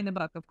buying the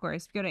book, of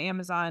course. If you go to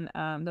Amazon,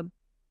 the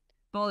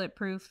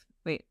Bulletproof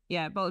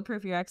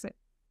Your Exit.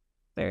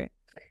 There.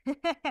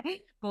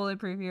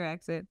 Bulletproof Your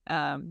Exit.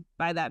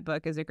 Buy that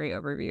book is a great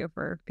overview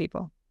for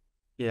people.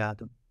 Yeah,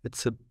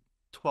 it's a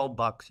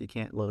 $12. You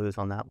can't lose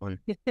on that one.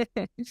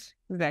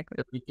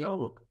 Exactly.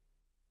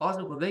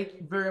 Awesome. Well, thank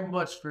you very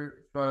much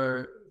for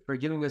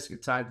giving us your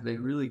time today.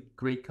 Really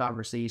great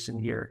conversation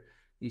here.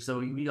 So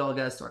we all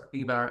got to start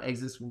thinking about our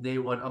exits from day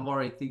one. I'm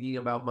already thinking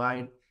about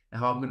mine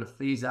and how I'm going to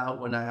phase out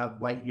when I have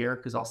white hair,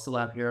 because I'll still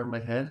have hair on my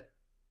head,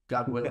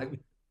 God willing.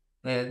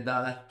 And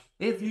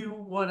if you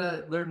want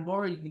to learn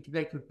more, you can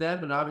connect with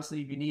them. And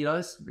obviously, if you need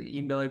us,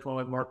 email info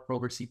at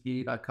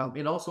markprolbergcpa.com.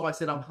 And also, I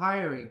said I'm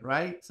hiring,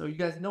 right? So you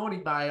guys know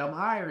anybody, I'm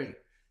hiring.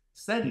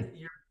 Send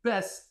your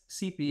best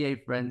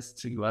CPA friends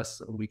to us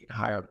so we can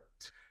hire them.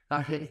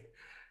 All right.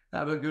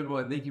 Have a good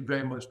one. Thank you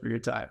very much for your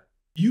time.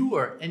 You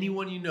or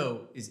anyone you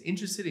know is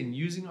interested in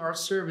using our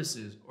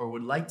services or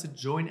would like to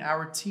join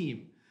our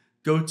team,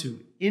 go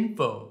to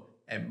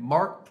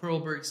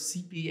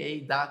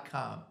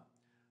info@markperlbergcpa.com.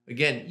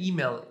 Again,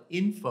 email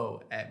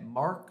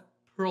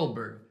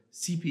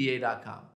info@markperlbergcpa.com.